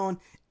guy's going,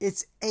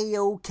 it's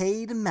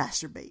A-OK to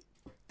masturbate.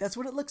 That's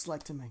what it looks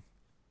like to me.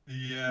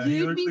 Yeah,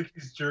 he looks like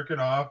he's jerking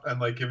off and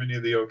like giving you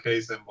the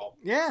okay symbol.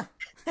 Yeah.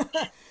 You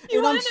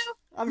and want to know?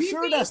 I'm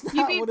sure that's not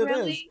what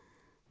it is.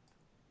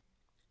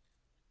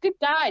 Good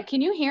God,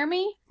 can you hear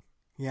me?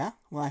 Yeah?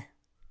 Why?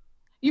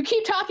 You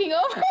keep talking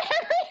over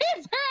every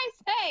answer I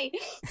say.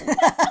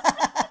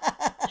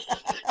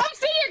 I'm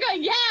sitting here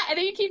going, yeah, and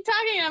then you keep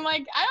talking, and I'm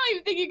like, I don't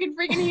even think you can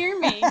freaking hear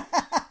me.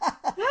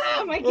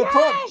 Oh my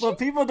gosh. What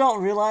people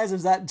don't realize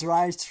is that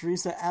drives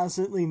Teresa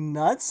absolutely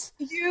nuts.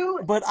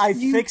 But I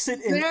fix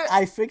it in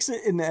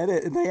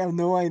edit, and they have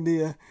no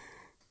idea.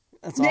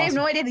 That's awesome. They have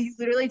no idea that you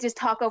literally just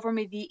talk over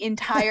me the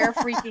entire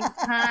freaking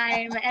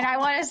time, and I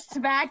want to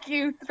smack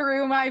you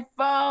through my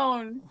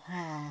phone.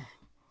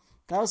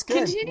 That was good.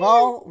 Continue.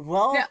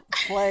 Well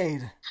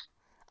played.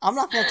 I'm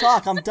not going to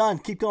talk. I'm done.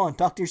 Keep going.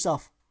 Talk to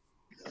yourself.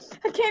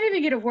 I can't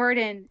even get a word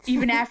in,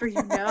 even after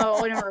you know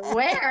or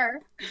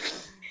where.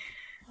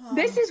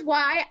 This is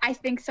why I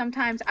think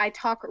sometimes I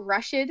talk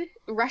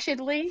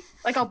rushedly.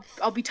 Like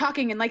I'll be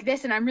talking and like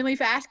this, and I'm really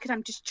fast because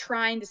I'm just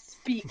trying to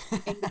speak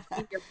in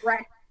your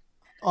breath.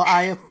 Well,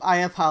 I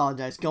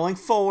apologize. Going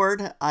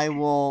forward, I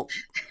will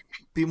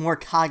be more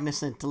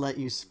cognizant to let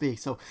you speak.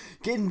 So,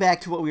 getting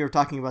back to what we were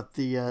talking about,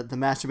 the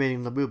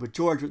masturbating Labubu. But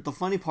George, the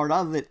funny part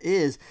of it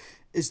is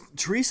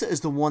Teresa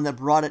is the one that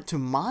brought it to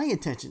my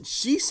attention.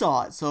 She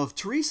saw it. So if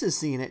Teresa's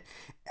seeing it,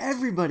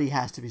 everybody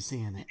has to be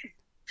seeing it.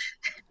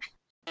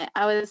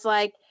 I was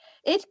like,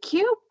 it's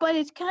cute, but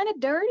it's kind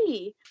of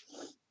dirty.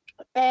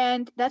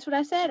 And that's what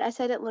I said. I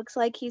said it looks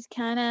like he's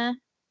kind of,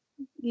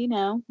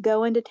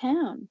 going to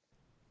town.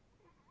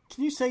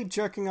 Can you say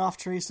jerking off,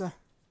 Teresa?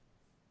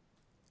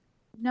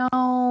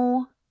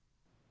 No.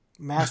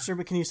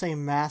 Masturbate? Can you say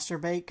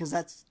masturbate? Because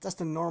that's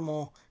the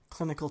normal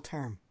clinical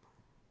term.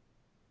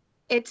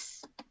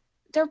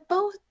 They're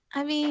both,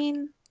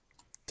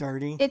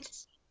 dirty.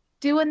 It's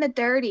doing the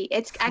dirty.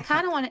 I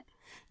kind of want to.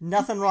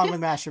 Nothing wrong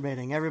with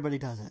masturbating. Everybody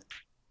does it.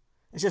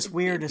 It's just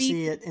weird to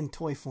see it in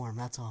toy form.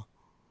 That's all.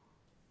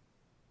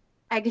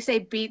 I could say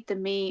beat the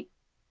meat.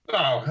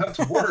 Oh, that's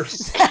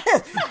worse.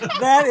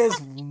 That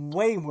is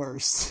way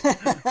worse. Right.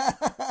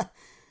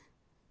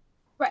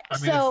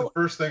 It's the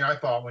first thing I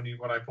thought when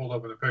I pulled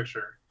up in the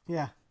picture.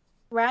 Yeah.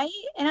 Right?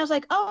 And I was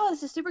like, oh,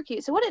 this is super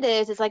cute. So what it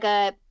is like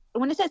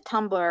when it says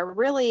tumbler,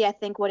 really I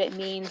think what it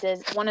means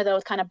is one of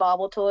those kind of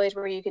bobble toys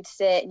where you could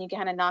sit and you can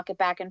kind of knock it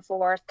back and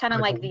forth. Kind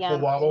of like the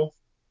wobble?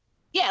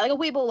 Yeah, like a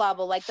Weeble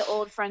Wobble, like the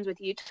old Friends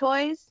with You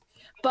toys.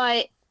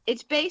 But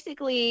it's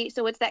basically,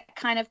 so it's that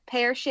kind of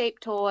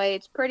pear-shaped toy.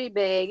 It's pretty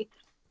big.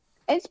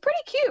 It's pretty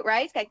cute,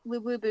 right? It's got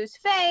Labubu's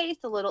face,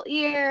 the little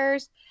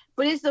ears.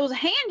 But it's those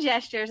hand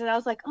gestures that I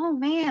was like, oh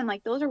man,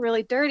 like those are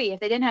really dirty.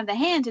 If they didn't have the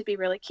hands, it'd be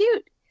really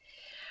cute.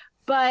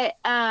 But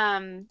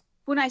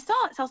when I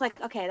saw it, so I was like,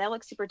 okay, that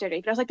looks super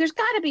dirty. But I was like, there's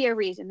got to be a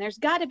reason. There's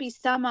got to be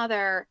some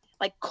other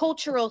like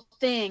cultural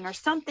thing or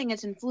something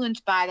it's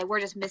influenced by that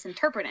we're just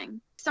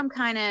misinterpreting. Some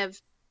kind of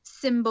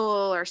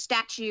symbol or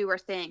statue or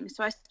thing.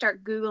 So I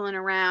start Googling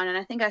around, and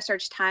I think I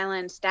searched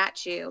Thailand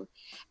statue.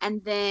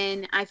 And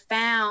then I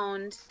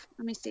found,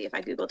 let me see if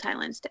I Googled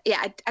Thailand.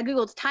 I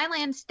Googled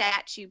Thailand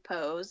statue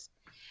pose,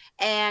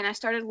 and I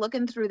started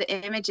looking through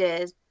the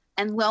images,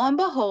 and lo and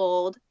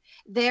behold,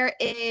 there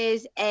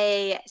is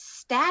a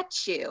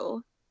statue,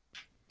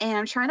 and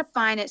I'm trying to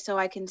find it so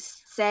I can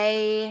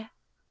say,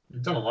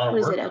 you've done a lot of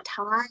was work. it a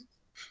Thai?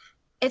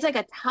 It's like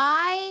a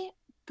Thai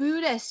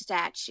Buddha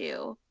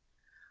statue,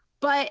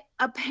 but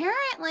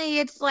apparently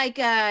it's like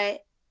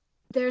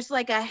there's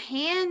like a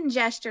hand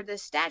gesture the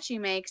statue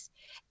makes,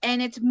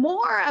 and it's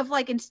more of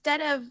like,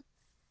 instead of,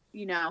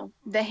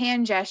 the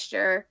hand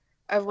gesture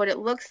of what it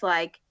looks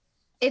like,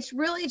 it's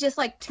really just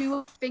like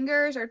two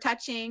fingers are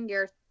touching,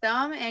 your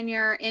thumb and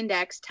your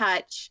index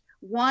touch.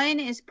 One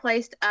is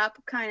placed up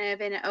kind of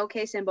in an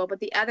OK symbol,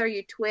 but the other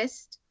you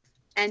twist,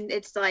 and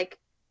it's like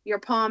your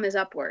palm is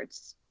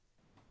upwards.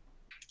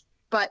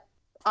 But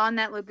on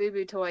that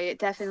Labubu toy, it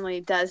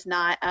definitely does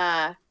not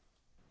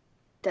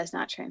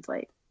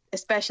translate,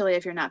 especially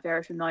if you're not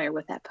very familiar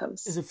with that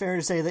pose. Is it fair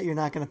to say that you're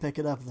not going to pick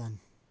it up then?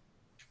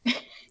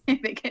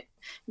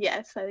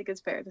 Yes, I think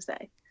it's fair to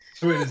say.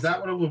 So wait, is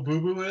that what a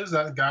Labubu is?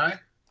 That guy?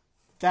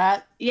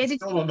 I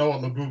still don't know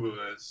what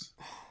Labubu is.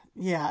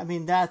 Yeah,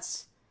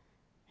 that's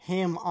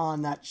him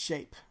on that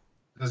shape.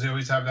 Does he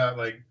always have that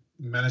like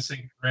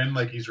menacing grin,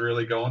 like he's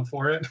really going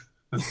for it?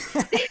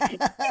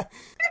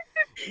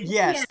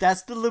 Yes,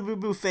 that's the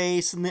Labubu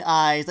face and the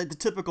eyes, like the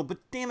typical. But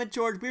damn it,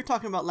 George, we were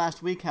talking about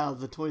last week how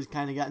the toys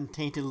kind of gotten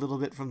tainted a little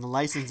bit from the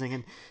licensing,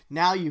 and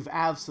now you've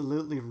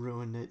absolutely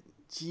ruined it.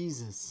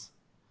 Jesus.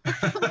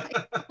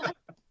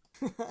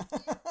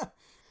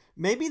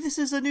 Maybe this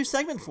is a new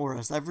segment for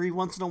us. Every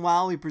once in a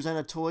while, we present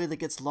a toy that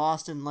gets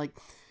lost in like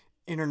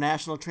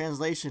international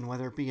translation,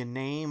 whether it be a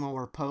name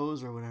or a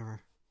pose or whatever.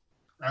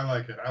 I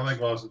like it. I like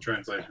lost in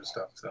translation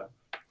stuff. So.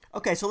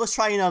 Okay, so let's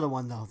try another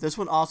one though. This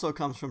one also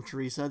comes from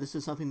Teresa. This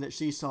is something that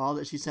she saw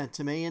that she sent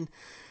to me, and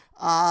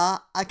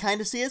I kind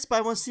of see it, but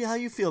I want to see how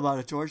you feel about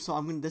it, George. So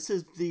this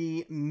is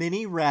the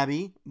Mini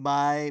Rabby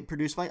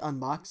produced by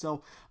Unbox.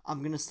 So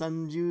I'm gonna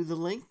send you the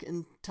link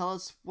and tell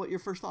us what your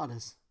first thought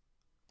is.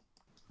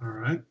 All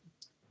right.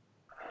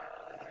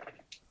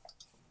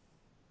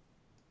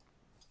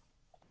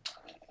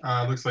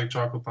 Looks like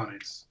chocolate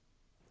bunnies.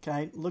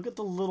 Okay, look at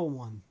the little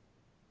one.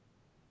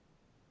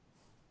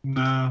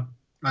 No,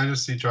 I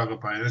just see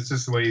chocolate bunny. It's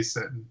just the way he's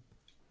sitting.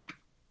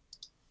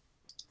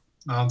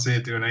 I don't see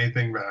it doing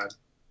anything bad.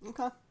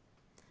 Okay.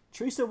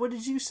 Teresa, what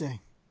did you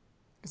say?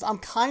 Because I'm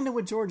kind of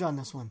with George on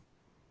this one.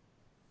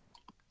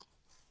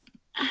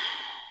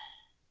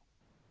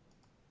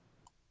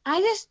 I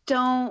just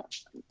don't.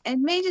 It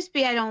may just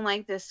be I don't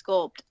like the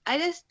sculpt. I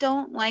just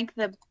don't like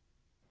the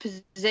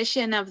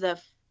position of the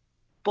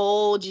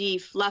bulgy,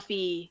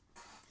 fluffy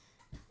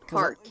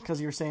part. Because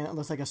you're saying it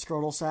looks like a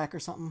scrotal sack or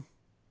something?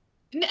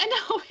 No,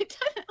 it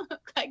doesn't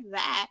look like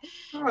that.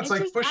 No, it's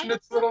like just, pushing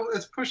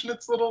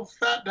its little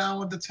fat down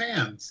with its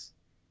hands.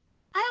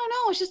 I don't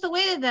know. It's just the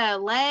way that the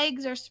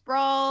legs are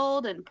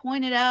sprawled and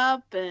pointed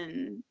up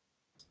and.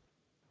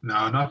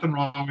 No, nothing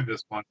wrong with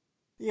this one.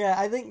 Yeah,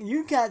 I think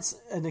you got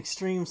an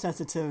extreme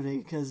sensitivity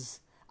because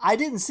I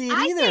didn't see it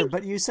either,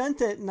 but you sent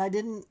it and I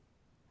didn't.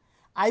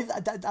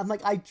 I'm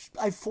like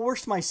I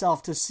forced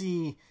myself to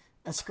see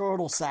a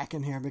scrotal sack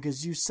in here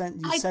because you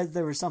said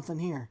there was something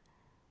here.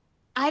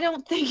 I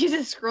don't think it's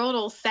a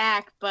scrotal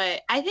sack,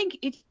 but I think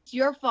it's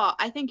your fault.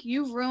 I think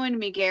you've ruined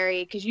me,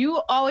 Gary, because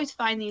you always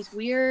find these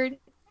weird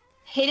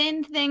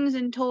hidden things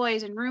in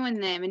toys and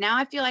ruin them, and now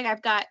I feel like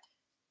I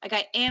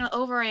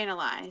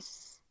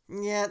overanalyzed.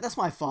 Yeah, that's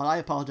my fault. I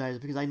apologize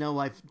because I know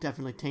I've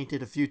definitely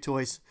tainted a few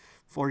toys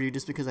for you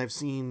just because I've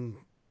seen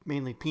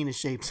mainly penis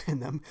shapes in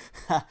them.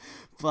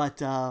 But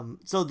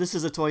so this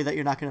is a toy that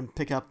you're not going to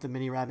pick up, the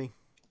Mini Rabby?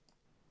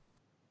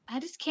 I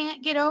just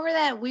can't get over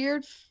that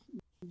weird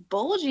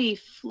bulgy,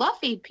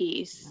 fluffy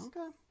piece.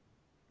 Okay.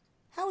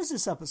 How is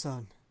this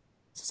episode?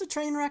 Is this a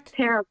train wreck?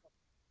 Terrible.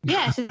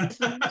 Yes, it's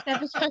the worst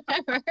episode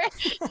ever.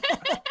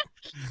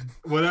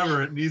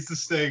 Whatever, it needs to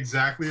stay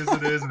exactly as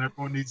it is, and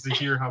everyone needs to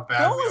hear how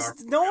bad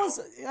we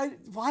are.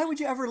 Why would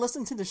you ever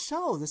listen to the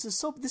show? This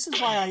is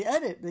why I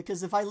edit,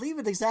 because if I leave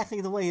it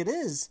exactly the way it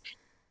is,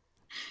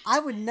 I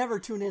would never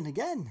tune in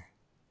again.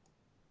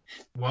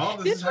 Well,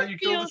 this is how you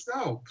kill the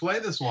show. Play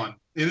this one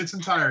in its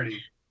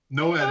entirety.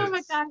 No edits. Oh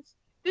my gosh.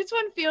 This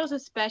one feels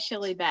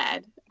especially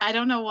bad. I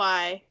don't know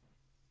why.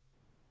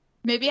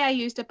 Maybe I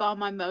used up all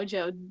my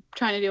mojo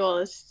trying to do all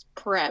this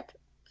prep.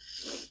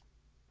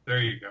 There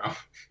you go.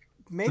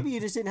 Maybe you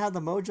just didn't have the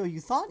mojo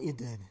you thought you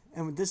did.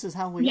 And this is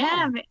how we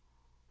are.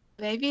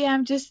 Maybe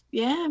I just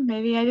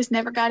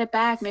never got it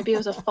back. Maybe it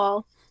was a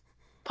false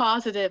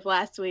positive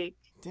last week.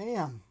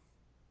 Damn.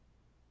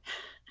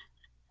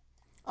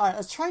 All right,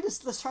 let's try to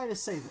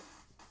save it.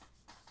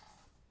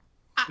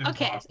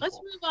 Okay, let's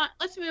move on.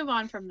 Let's move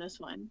on from this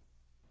one.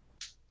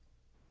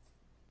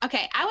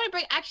 Okay, I want to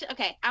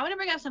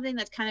bring up something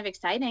that's kind of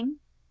exciting.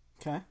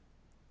 Okay.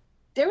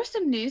 There was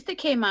some news that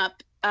came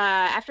up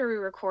after we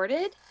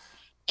recorded,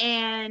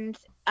 and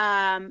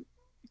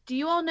do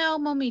you all know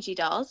Momiji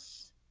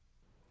dolls?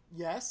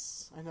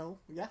 Yes, I know.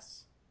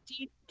 Yes.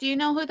 Do you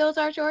know who those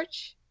are,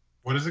 George?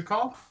 What is it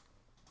called?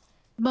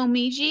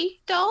 Momiji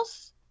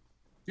dolls?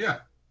 Yeah.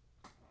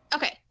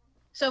 Okay.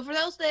 So for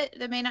those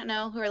that may not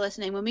know who are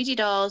listening, Momiji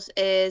Dolls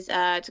is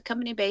it's a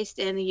company based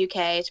in the UK.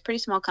 It's a pretty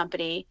small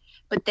company,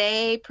 but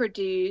they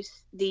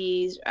produce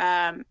these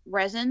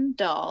resin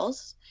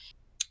dolls.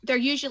 They're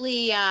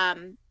usually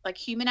like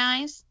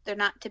humanized. They're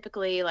not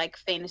typically like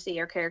fantasy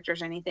or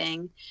characters or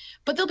anything,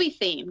 but they'll be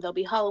themed. They'll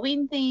be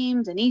Halloween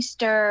themed and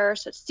Easter,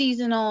 so it's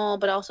seasonal,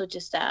 but also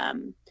just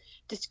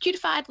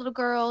cutified little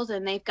girls.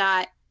 And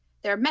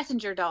they're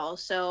messenger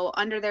dolls. So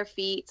under their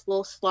feet, it's a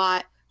little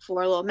slot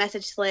for a little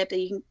message slip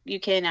that you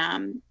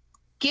can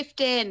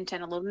gift it and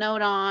send a little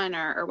note on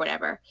or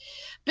whatever.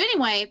 But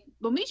anyway,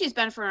 Momiji's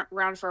been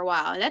around for a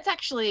while, and that's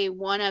actually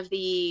one of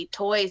the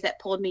toys that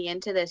pulled me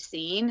into this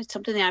scene. It's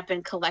something that I've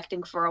been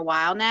collecting for a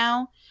while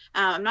now.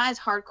 I'm not as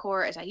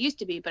hardcore as I used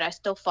to be, but I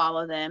still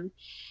follow them.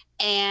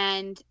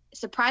 And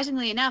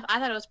surprisingly enough, I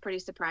thought it was pretty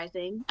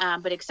surprising,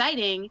 but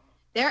exciting.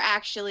 They're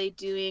actually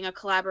doing a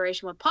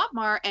collaboration with Pop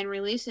Mart and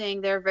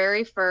releasing their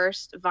very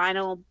first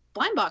vinyl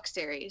blind box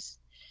series.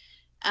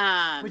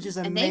 Which is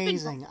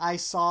amazing. I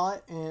saw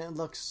it and it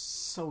looks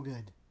so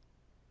good.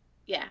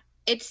 Yeah,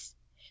 it's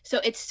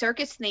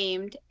circus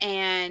themed,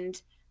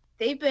 and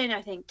they've been,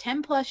 I think,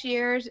 10 plus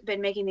years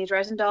been making these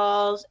resin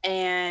dolls,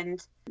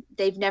 and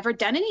they've never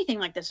done anything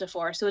like this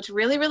before. So it's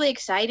really, really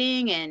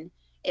exciting, and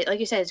it, like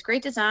you said, it's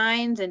great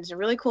designs, and it's a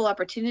really cool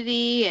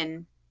opportunity.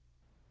 And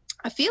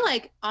I feel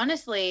like,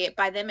 honestly,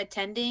 by them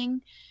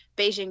attending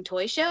Beijing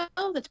Toy Show,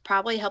 that's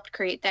probably helped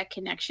create that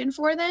connection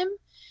for them.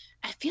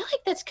 I feel like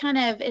that's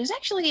it was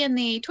actually in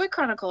the Toy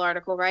Chronicle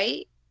article,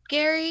 right,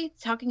 Gary?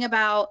 Talking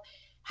about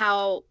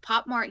how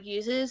Pop Mart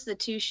uses the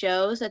two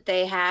shows that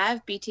they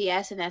have,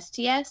 BTS and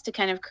STS, to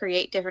kind of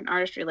create different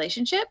artist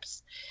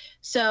relationships.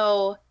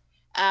 So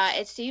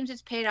it seems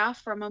it's paid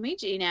off for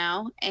Momiji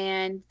now,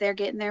 and they're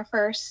getting their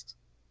first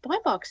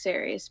blind box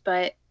series,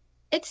 but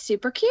it's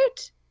super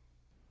cute.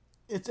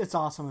 It's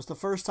awesome. It's the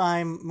first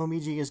time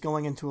Momiji is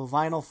going into a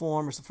vinyl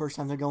form. It's the first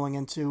time they're going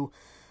into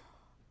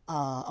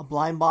a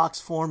blind box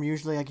form.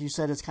 Usually, like you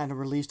said, it's kind of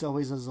released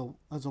always as a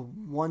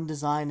one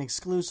design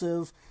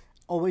exclusive,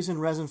 always in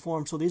resin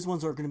form. So these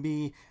ones are going to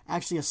be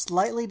actually a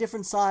slightly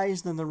different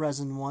size than the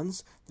resin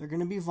ones. They're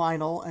going to be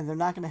vinyl, and they're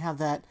not going to have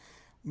that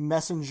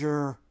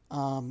messenger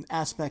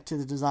aspect to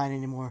the design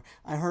anymore.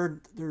 I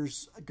heard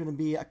there's going to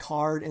be a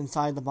card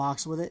inside the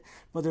box with it,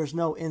 but there's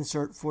no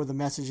insert for the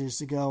messages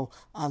to go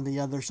on the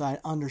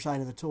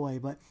underside of the toy.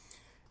 But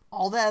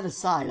all that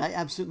aside, I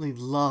absolutely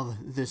love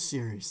this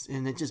series,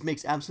 and it just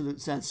makes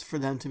absolute sense for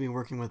them to be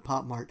working with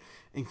Pop Mart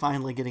and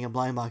finally getting a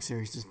blind box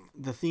series.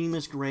 The theme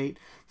is great.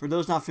 For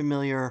those not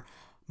familiar,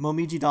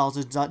 Momiji Dolls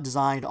is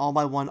designed all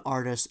by one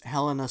artist,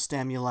 Helena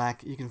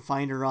Stamulak. You can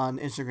find her on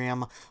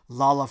Instagram,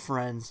 Lala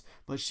Friends.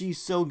 But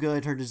she's so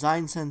good. Her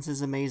design sense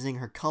is amazing.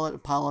 Her color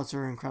palettes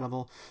are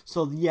incredible.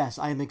 So yes,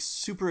 I am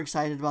super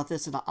excited about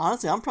this. And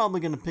honestly, I'm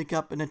probably going to pick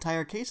up an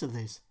entire case of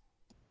these.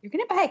 You're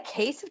going to buy a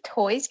case of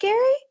toys, Gary?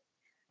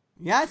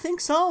 Yeah, I think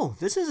so.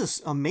 This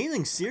is an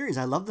amazing series.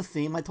 I love the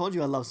theme. I told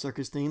you I love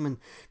circus theme. And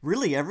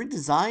really, every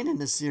design in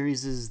this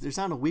series there's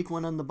not a weak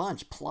one in the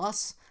bunch.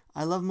 Plus,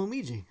 I love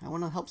Momiji. I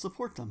want to help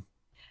support them.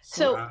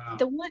 So wow.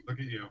 the one. Look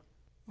at you.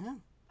 Yeah.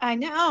 I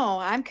know.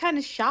 I'm kind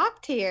of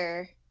shocked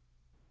here.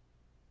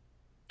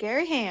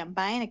 Gary Ham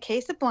buying a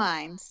case of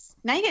blinds.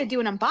 Now you got to do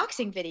an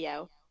unboxing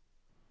video.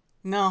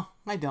 No,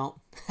 I don't.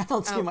 I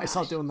don't see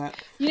myself doing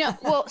that.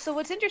 Well, so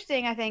what's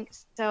interesting, I think,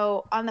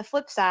 so on the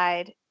flip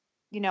side,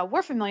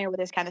 we're familiar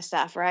with this kind of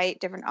stuff, right?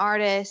 Different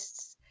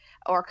artists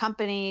or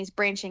companies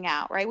branching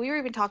out, right? We were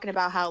even talking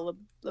about how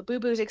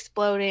Labubu's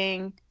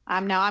exploding.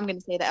 I'm going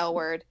to say the L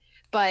word,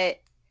 but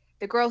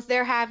the growth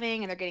they're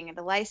having, and they're getting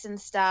into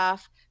licensed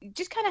stuff.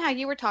 Just kind of how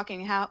you were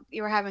talking, how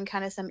you were having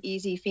kind of some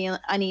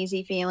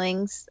uneasy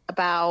feelings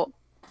about,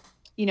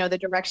 the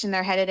direction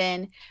they're headed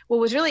in. What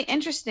was really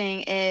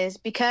interesting is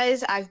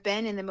because I've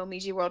been in the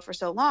Momiji world for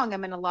so long,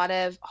 I'm in a lot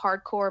of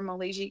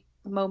hardcore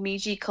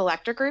Momiji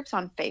collector groups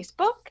on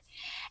Facebook.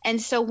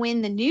 And so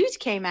when the news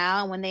came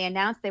out, when they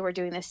announced they were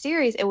doing this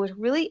series, it was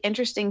really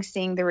interesting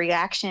seeing the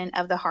reaction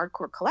of the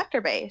hardcore collector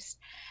base.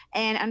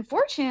 And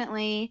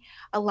unfortunately,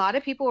 a lot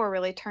of people were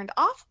really turned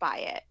off by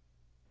it.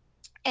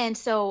 And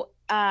so,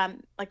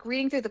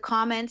 reading through the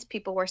comments,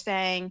 people were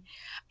saying,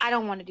 I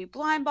don't want to do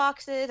blind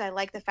boxes. I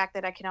like the fact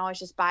that I can always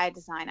just buy a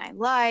design I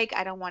like.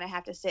 I don't want to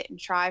have to sit and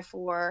try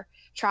for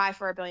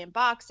a billion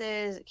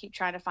boxes, keep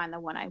trying to find the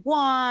one I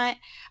want.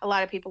 A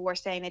lot of people were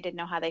saying they didn't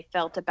know how they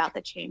felt about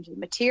the change in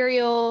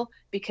material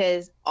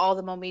because all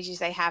the Momijis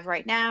they have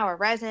right now are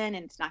resin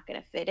and it's not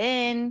going to fit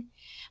in.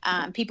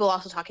 People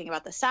also talking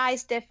about the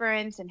size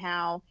difference and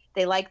how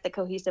they like the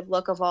cohesive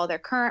look of all their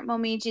current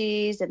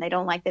Momijis, and they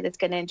don't like that it's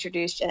going to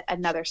introduce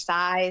another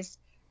size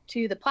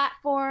to the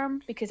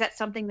platform, because that's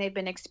something they've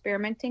been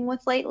experimenting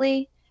with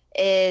lately.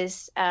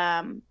 They've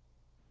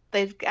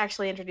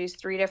actually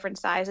introduced 3 different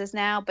sizes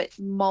now, but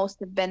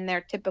most have been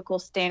their typical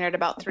standard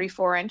about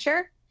 3-4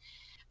 incher.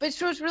 But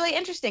so it's really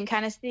interesting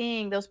kind of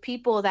seeing those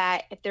people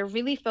that if they're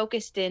really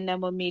focused in the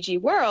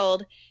Momiji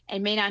world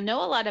and may not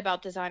know a lot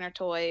about designer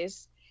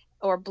toys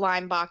or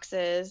blind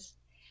boxes,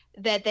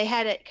 that they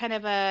had a kind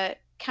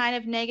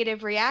of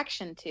negative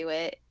reaction to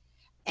it.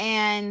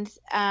 And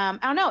I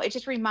don't know, it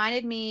just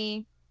reminded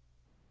me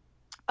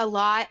a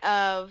lot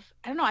of,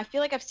 I don't know, I feel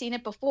like I've seen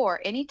it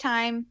before.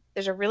 Anytime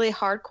there's a really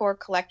hardcore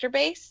collector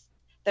base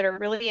that are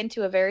really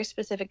into a very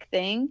specific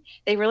thing,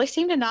 they really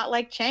seem to not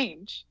like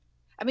change.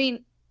 I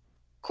mean,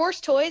 Course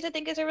Toys, I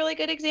think, is a really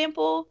good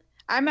example.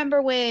 I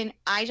remember when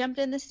I jumped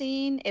in the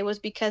scene, it was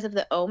because of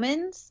the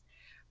Omens,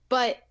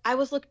 but I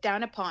was looked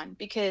down upon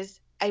because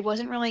I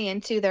wasn't really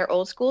into their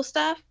old school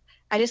stuff.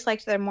 I just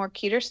liked their more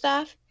cuter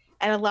stuff.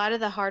 And a lot of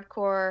the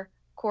hardcore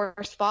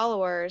Course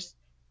followers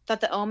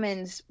thought the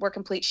Omens were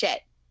complete shit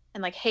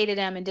and hated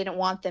them and didn't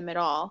want them at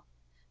all.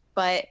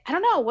 But I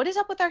don't know, what is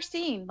up with our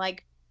scene?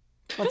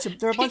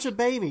 They're a bunch of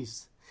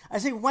babies. I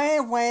say,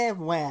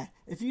 wah.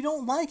 If you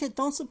don't like it,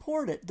 don't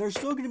support it. They're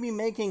still going to be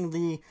making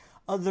the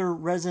other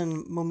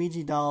resin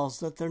Momiji dolls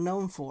that they're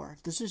known for.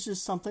 This is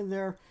just something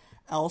they're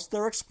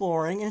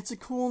exploring, and it's a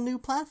cool new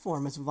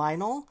platform. It's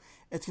vinyl.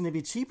 It's going to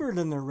be cheaper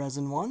than their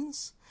resin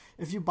ones.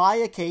 If you buy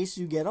a case,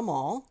 you get them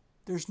all.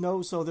 There's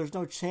no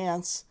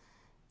chance,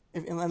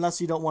 unless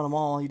you don't want them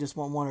all, you just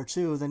want 1 or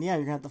 2, then yeah,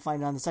 you're going to have to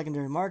find it on the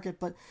secondary market.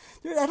 But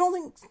I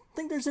don't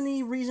think there's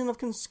any reason of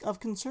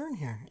concern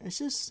here. It's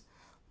just,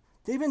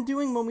 they've been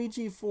doing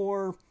Momiji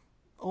for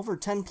over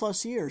 10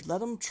 plus years.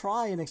 Let them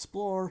try and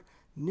explore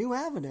new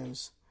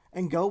avenues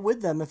and go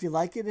with them if you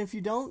like it. If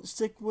you don't,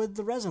 stick with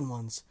the resin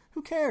ones.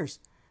 Who cares?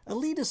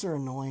 Elitists are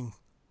annoying.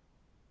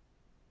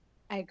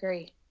 I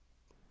agree.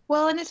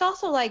 Well, and it's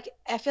also I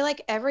feel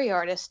like every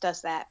artist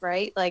does that,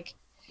 right?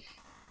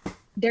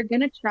 they're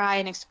going to try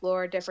and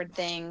explore different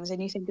things.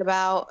 And you think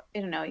about, I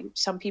don't know,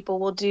 some people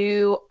will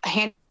do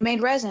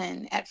handmade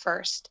resin at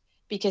first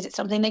because it's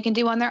something they can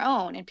do on their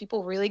own. And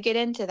people really get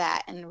into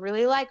that and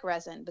really like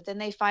resin. But then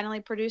they finally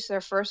produce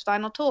their first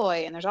vinyl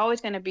toy. And there's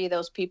always going to be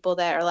those people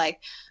that are like,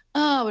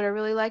 oh, but I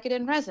really like it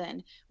in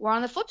resin. Where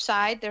on the flip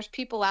side, there's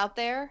people out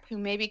there who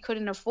maybe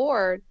couldn't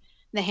afford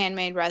the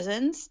handmade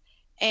resins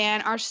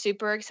and are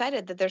super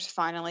excited that there's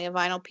finally a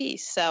vinyl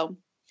piece. So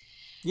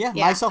yeah,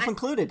 myself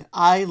included.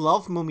 I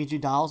love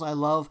Momiji dolls. I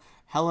love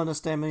Helena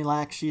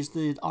Stamilak. She's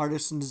the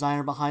artist and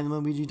designer behind the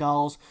Momiji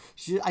dolls.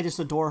 I just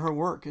adore her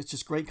work. It's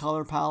just great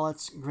color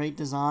palettes, great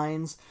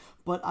designs.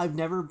 But I've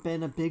never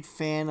been a big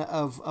fan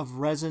of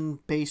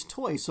resin-based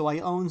toys. So I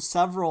own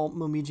several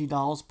Momiji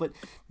dolls. But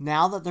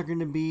now that they're going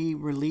to be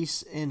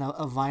released in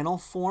a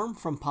vinyl form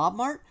from Pop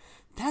Mart,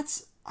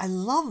 I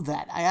love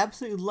that.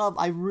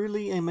 I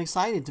really am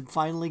excited to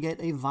finally get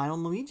a vinyl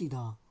Momiji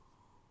doll.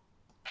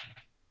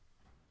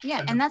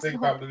 Yeah, and that's the thing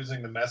about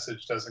losing the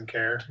message doesn't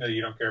care. No,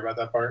 you don't care about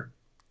that part.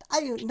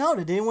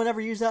 Did anyone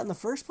ever use that in the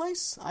first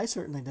place? I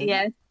certainly did.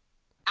 Yes.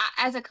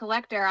 As a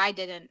collector, I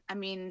didn't. I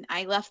mean,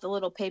 I left the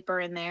little paper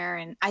in there,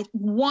 and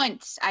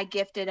once I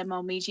gifted a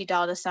Momiji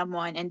doll to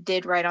someone and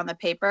did write on the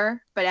paper,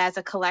 but as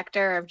a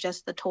collector of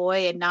just the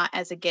toy and not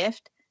as a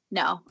gift,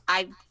 no,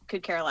 I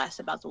could care less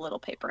about the little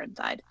paper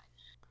inside.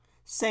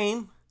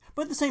 Same.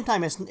 But at the same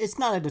time, it's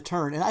not a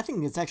deterrent, and I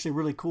think it's actually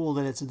really cool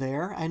that it's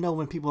there. I know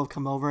when people have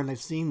come over and they've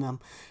seen them,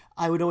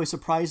 I would always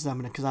surprise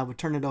them because I would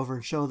turn it over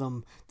and show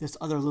them this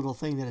other little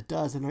thing that it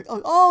does, and they're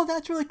like, oh,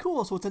 that's really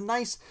cool. So it's a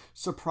nice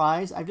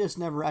surprise. I've just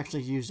never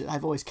actually used it.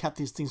 I've always kept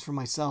these things for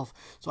myself,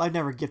 so I've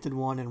never gifted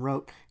one and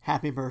wrote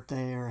happy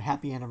birthday or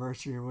happy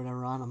anniversary or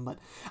whatever on them. But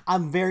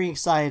I'm very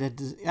excited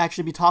to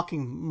actually be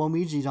talking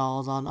Momiji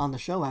dolls on the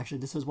show. Actually,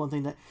 this is one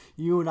thing that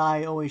you and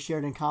I always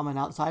shared in common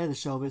outside of the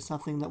show, but it's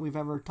nothing that we've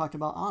ever talked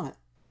about on it.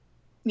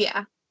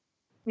 Yeah.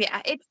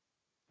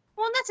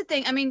 Well, and that's the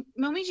thing. I mean,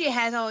 Momiji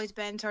has always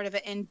been sort of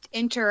an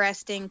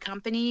interesting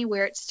company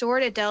where it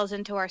sort of delves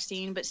into our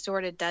scene, but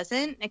sort of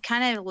doesn't. It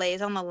kind of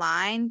lays on the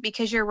line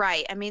because you're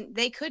right. I mean,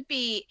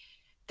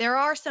 there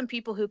are some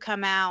people who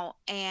come out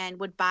and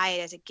would buy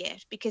it as a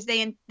gift because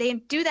they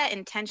do that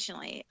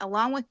intentionally.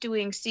 Along with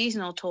doing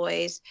seasonal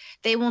toys,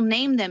 they will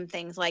name them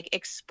things like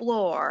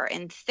Explore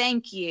and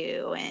Thank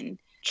You and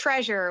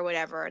Treasure or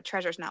whatever.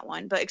 Treasure's not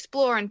one, but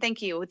Explore and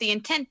Thank You with the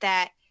intent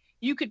that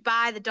you could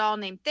buy the doll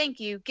named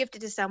Thank You, gift it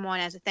to someone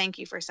as a thank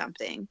you for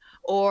something.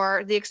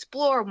 Or the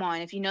Explore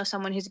one, if you know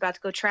someone who's about to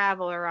go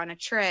travel or on a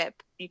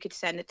trip, you could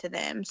send it to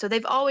them. So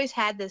they've always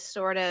had this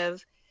sort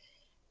of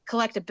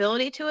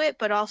collectability to it,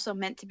 but also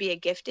meant to be a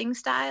gifting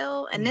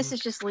style. And this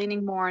is just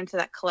leaning more into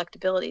that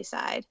collectability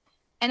side.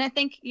 And I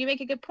think you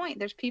make a good point.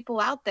 There's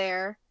people out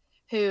there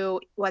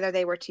who, whether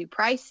they were too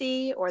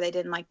pricey or they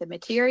didn't like the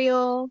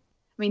material.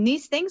 I mean,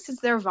 these things,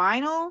 since they're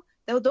vinyl,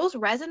 those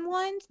resin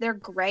ones, they're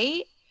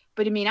great.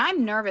 But I mean,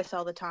 I'm nervous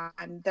all the time.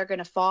 They're going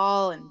to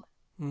fall and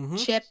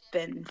chip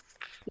and...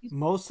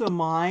 Most of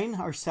mine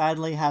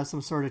sadly have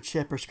some sort of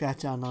chip or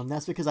scratch on them.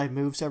 That's because I've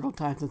moved several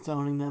times since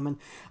owning them, and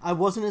I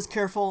wasn't as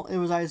careful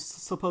as I was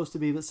supposed to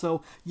be. But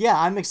so, yeah,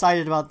 I'm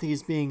excited about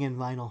these being in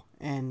vinyl.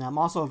 And I'm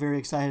also very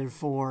excited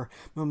for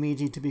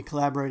Momiji to be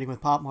collaborating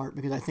with Pop Mart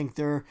because I think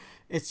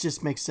it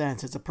just makes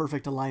sense. It's a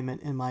perfect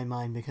alignment in my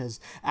mind because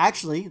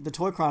actually the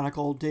Toy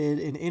Chronicle did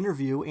an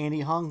interview.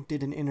 Andy Hung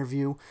did an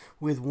interview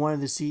with one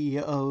of the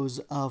CEOs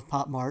of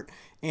Pop Mart.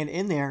 And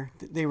in there,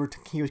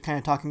 he was kind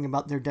of talking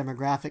about their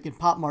demographic. And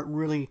Pop Mart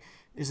really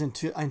is in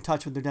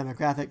touch with their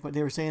demographic, but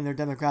they were saying their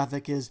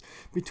demographic is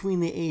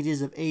between the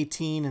ages of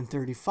 18 and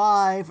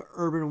 35,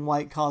 urban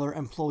white-collar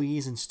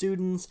employees and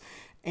students,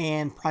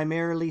 and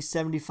primarily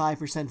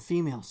 75%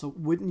 female. So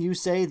wouldn't you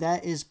say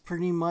that is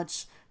pretty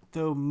much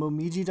the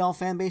Momiji doll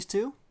fan base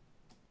too?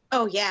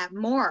 Oh yeah,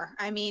 more.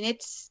 I mean,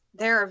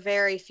 there are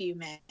very few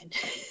men.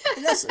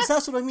 that's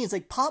what I mean. It's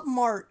like Pop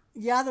Mart,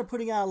 yeah, they're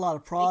putting out a lot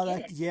of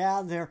product.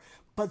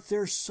 But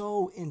they're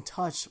so in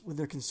touch with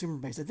their consumer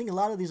base. I think a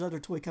lot of these other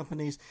toy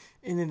companies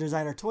in the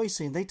designer toy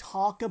scene, they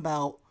talk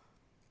about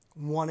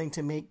wanting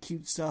to make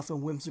cute stuff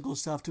and whimsical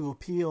stuff to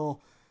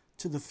appeal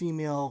to the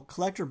female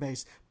collector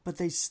base, but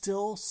they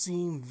still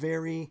seem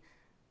very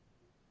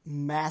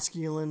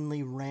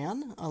masculinely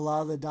ran. A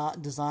lot of the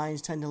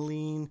designs tend to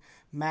lean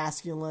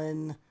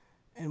masculine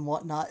and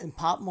whatnot. And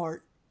Pop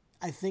Mart,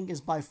 I think,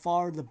 is by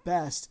far the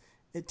best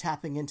at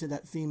tapping into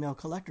that female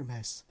collector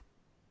base.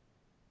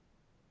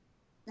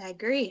 I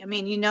agree. I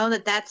mean, you know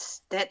that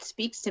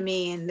speaks to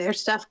me, and their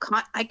stuff.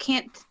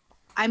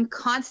 I'm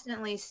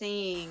constantly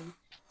seeing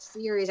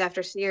series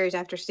after series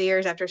after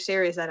series after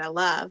series that I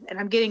love, and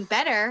I'm getting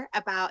better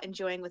about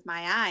enjoying with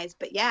my eyes.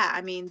 But yeah,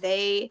 I mean,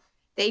 they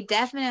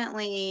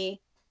definitely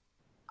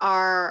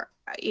are.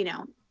 You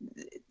know,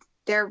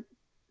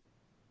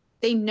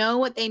 they know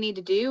what they need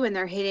to do, and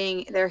they're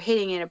hitting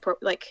it.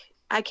 Like,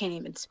 I can't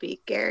even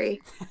speak,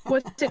 Gary.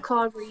 What's it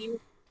called? Where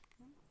you?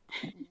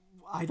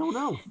 I don't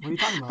know. What are you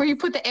talking about? Where you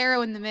put the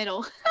arrow in the middle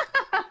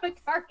of the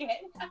target.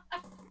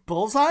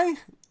 Bullseye?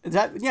 Is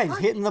that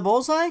hitting the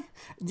bullseye?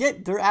 Yeah,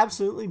 they're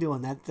absolutely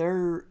doing that.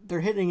 They're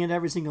hitting it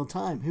every single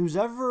time. Who's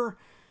ever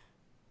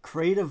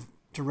creative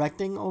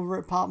directing over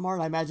at Pop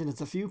Mart, I imagine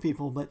it's a few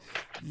people, but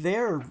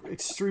they're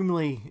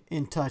extremely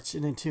in touch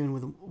and in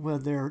tune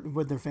with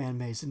their fan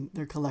base and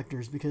their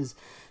collectors, because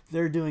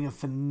they're doing a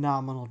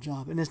phenomenal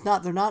job. And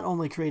they're not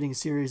only creating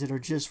series that are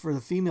just for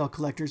the female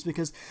collectors,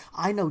 because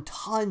I know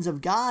tons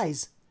of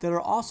guys that are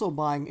also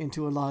buying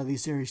into a lot of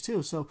these series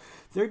too. So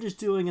they're just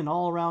doing an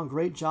all-around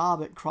great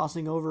job at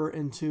crossing over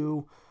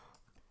into,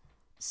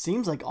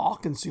 seems like, all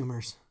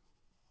consumers.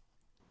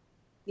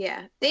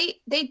 Yeah,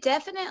 they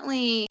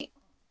definitely,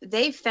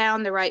 they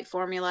found the right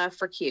formula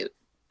for cute,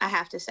 I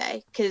have to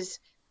say, because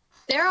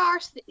there are,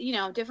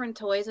 different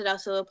toys that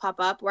also pop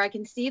up where I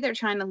can see they're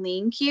trying to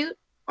lean cute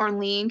or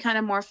lean kind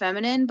of more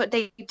feminine, but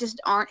they just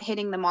aren't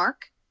hitting the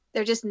mark.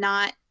 They're just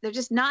not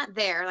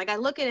there. Like, I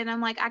look at it and I'm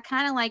like, I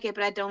kind of like it,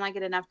 but I don't like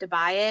it enough to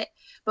buy it.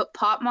 But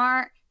Pop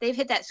Mart, they've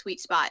hit that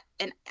sweet spot.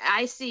 And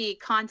I see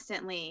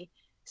constantly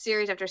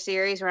series after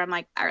series where I'm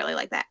like, I really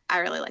like that. I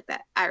really like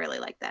that. I really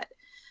like that.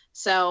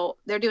 So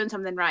they're doing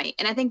something right.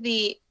 And I think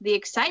the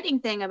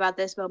exciting thing about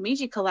this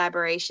Momiji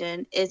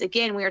collaboration is,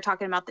 again, we were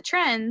talking about the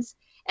trends.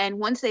 And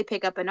once they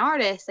pick up an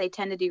artist, they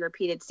tend to do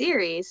repeated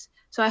series.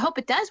 So I hope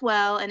it does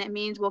well, and it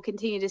means we'll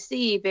continue to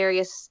see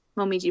various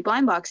Momiji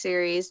blind box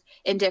series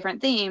in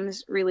different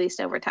themes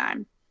released over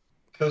time.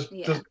 Does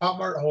Pop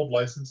Mart hold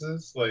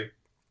licenses, like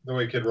the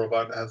way Kid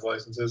Robot has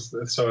licenses?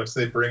 So if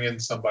they bring in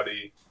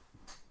somebody,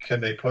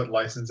 can they put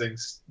licensing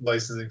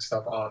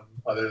stuff on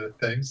other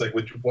things? Like,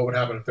 what would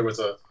happen if there was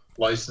a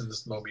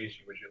licensed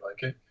Momiji? Would you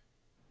like it?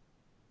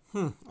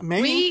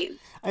 Maybe.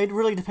 It'd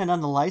really depend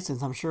on the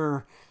license. I'm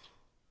sure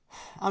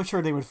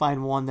they would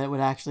find one that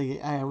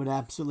I would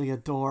absolutely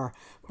adore.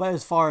 But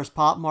as far as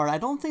Pop Mart, I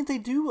don't think they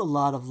do a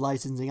lot of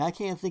licensing. I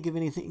can't think of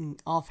anything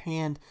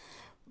offhand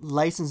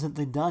license that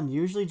they've done.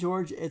 Usually,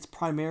 George, it's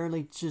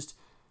primarily just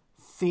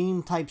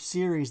theme type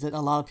series that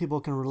a lot of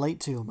people can relate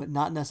to, but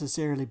not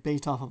necessarily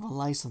based off of a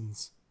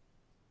license.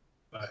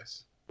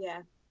 Nice.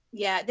 Yeah.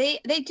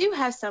 They do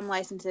have some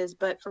licenses,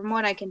 but from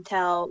what I can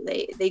tell,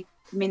 they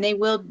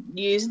will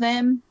use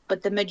them,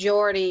 but the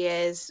majority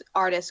is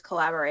artist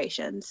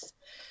collaborations.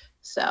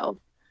 So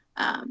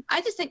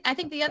I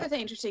think the other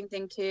interesting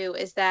thing too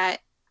is that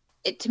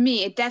to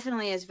me it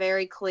definitely is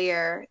very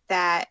clear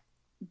that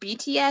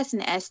BTS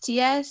and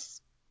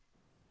STS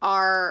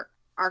are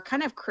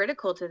kind of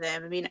critical to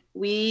them. I mean,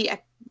 we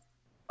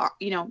are,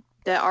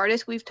 the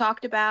artists we've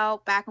talked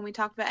about back when we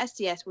talked about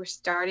STS, we're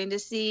starting to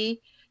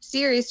see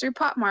series through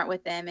Pop Mart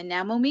with them, and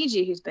now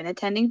Momiji, who's been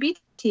attending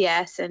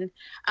BTS, and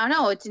I don't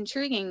know, it's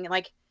intriguing.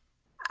 Like,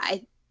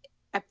 I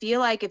feel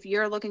like if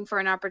you're looking for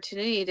an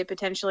opportunity to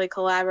potentially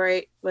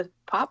collaborate with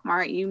Pop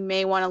Mart, you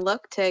may want to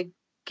look to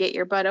get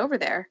your butt over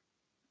there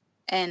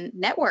and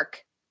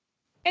network.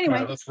 Anyway,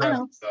 right, let's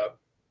wrap this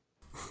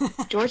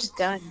up. George is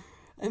done.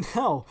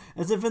 No,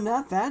 has it been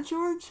that bad,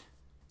 George?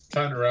 It's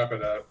time to wrap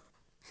it up.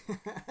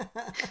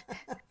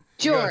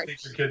 George, you gotta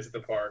take your kids to the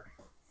park.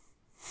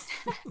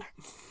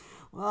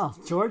 Well,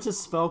 George has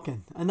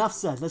spoken. Enough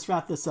said. Let's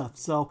wrap this up.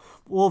 So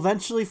we'll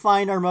eventually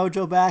find our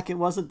mojo back. It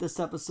wasn't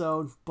this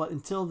episode, but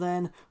until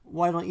then,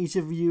 why don't each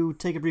of you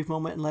take a brief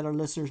moment and let our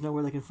listeners know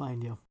where they can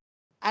find you?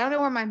 I don't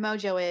know where my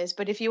mojo is,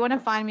 but if you want to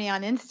find me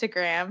on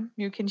Instagram,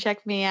 you can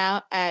check me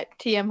out at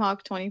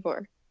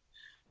TMHawk24.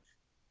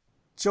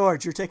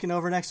 George, you're taking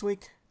over next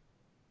week?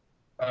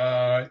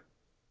 Let's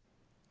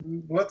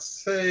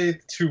say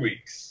 2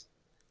 weeks.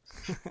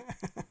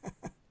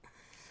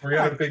 We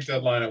got a big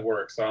deadline at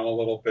work, so I'm a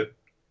little bit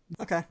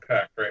packed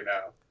right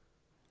now.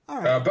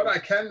 All right. But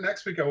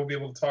next week I will be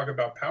able to talk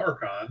about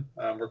PowerCon.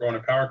 We're going to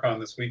PowerCon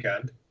this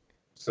weekend.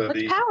 So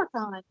What's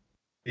PowerCon?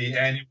 The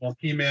annual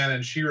He-Man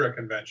and She-Ra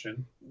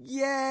convention.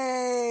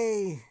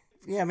 Yay!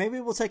 Yeah, maybe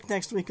we'll take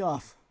next week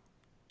off.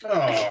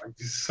 Oh,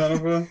 you son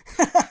of a...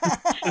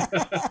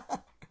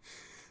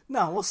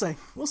 No, we'll see.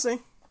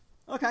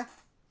 Okay.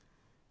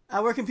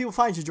 Where can people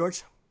find you,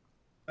 George?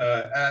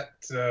 At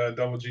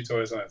Double G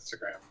Toys on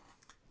Instagram.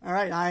 All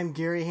right, I'm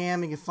Gary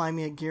Ham. You can find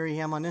me at Gary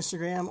Ham on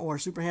Instagram or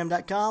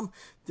superham.com.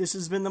 This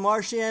has been the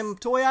Marsham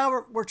Toy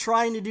Hour. We're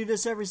trying to do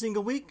this every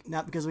single week,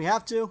 not because we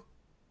have to,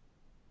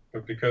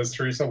 but because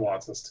Teresa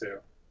wants us to.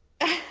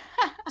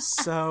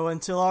 So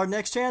until our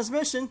next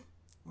transmission,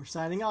 we're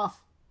signing off.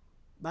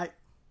 Bye.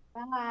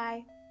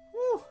 Bye.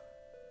 Woo.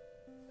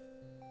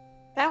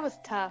 That was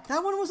tough.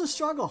 That one was a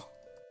struggle.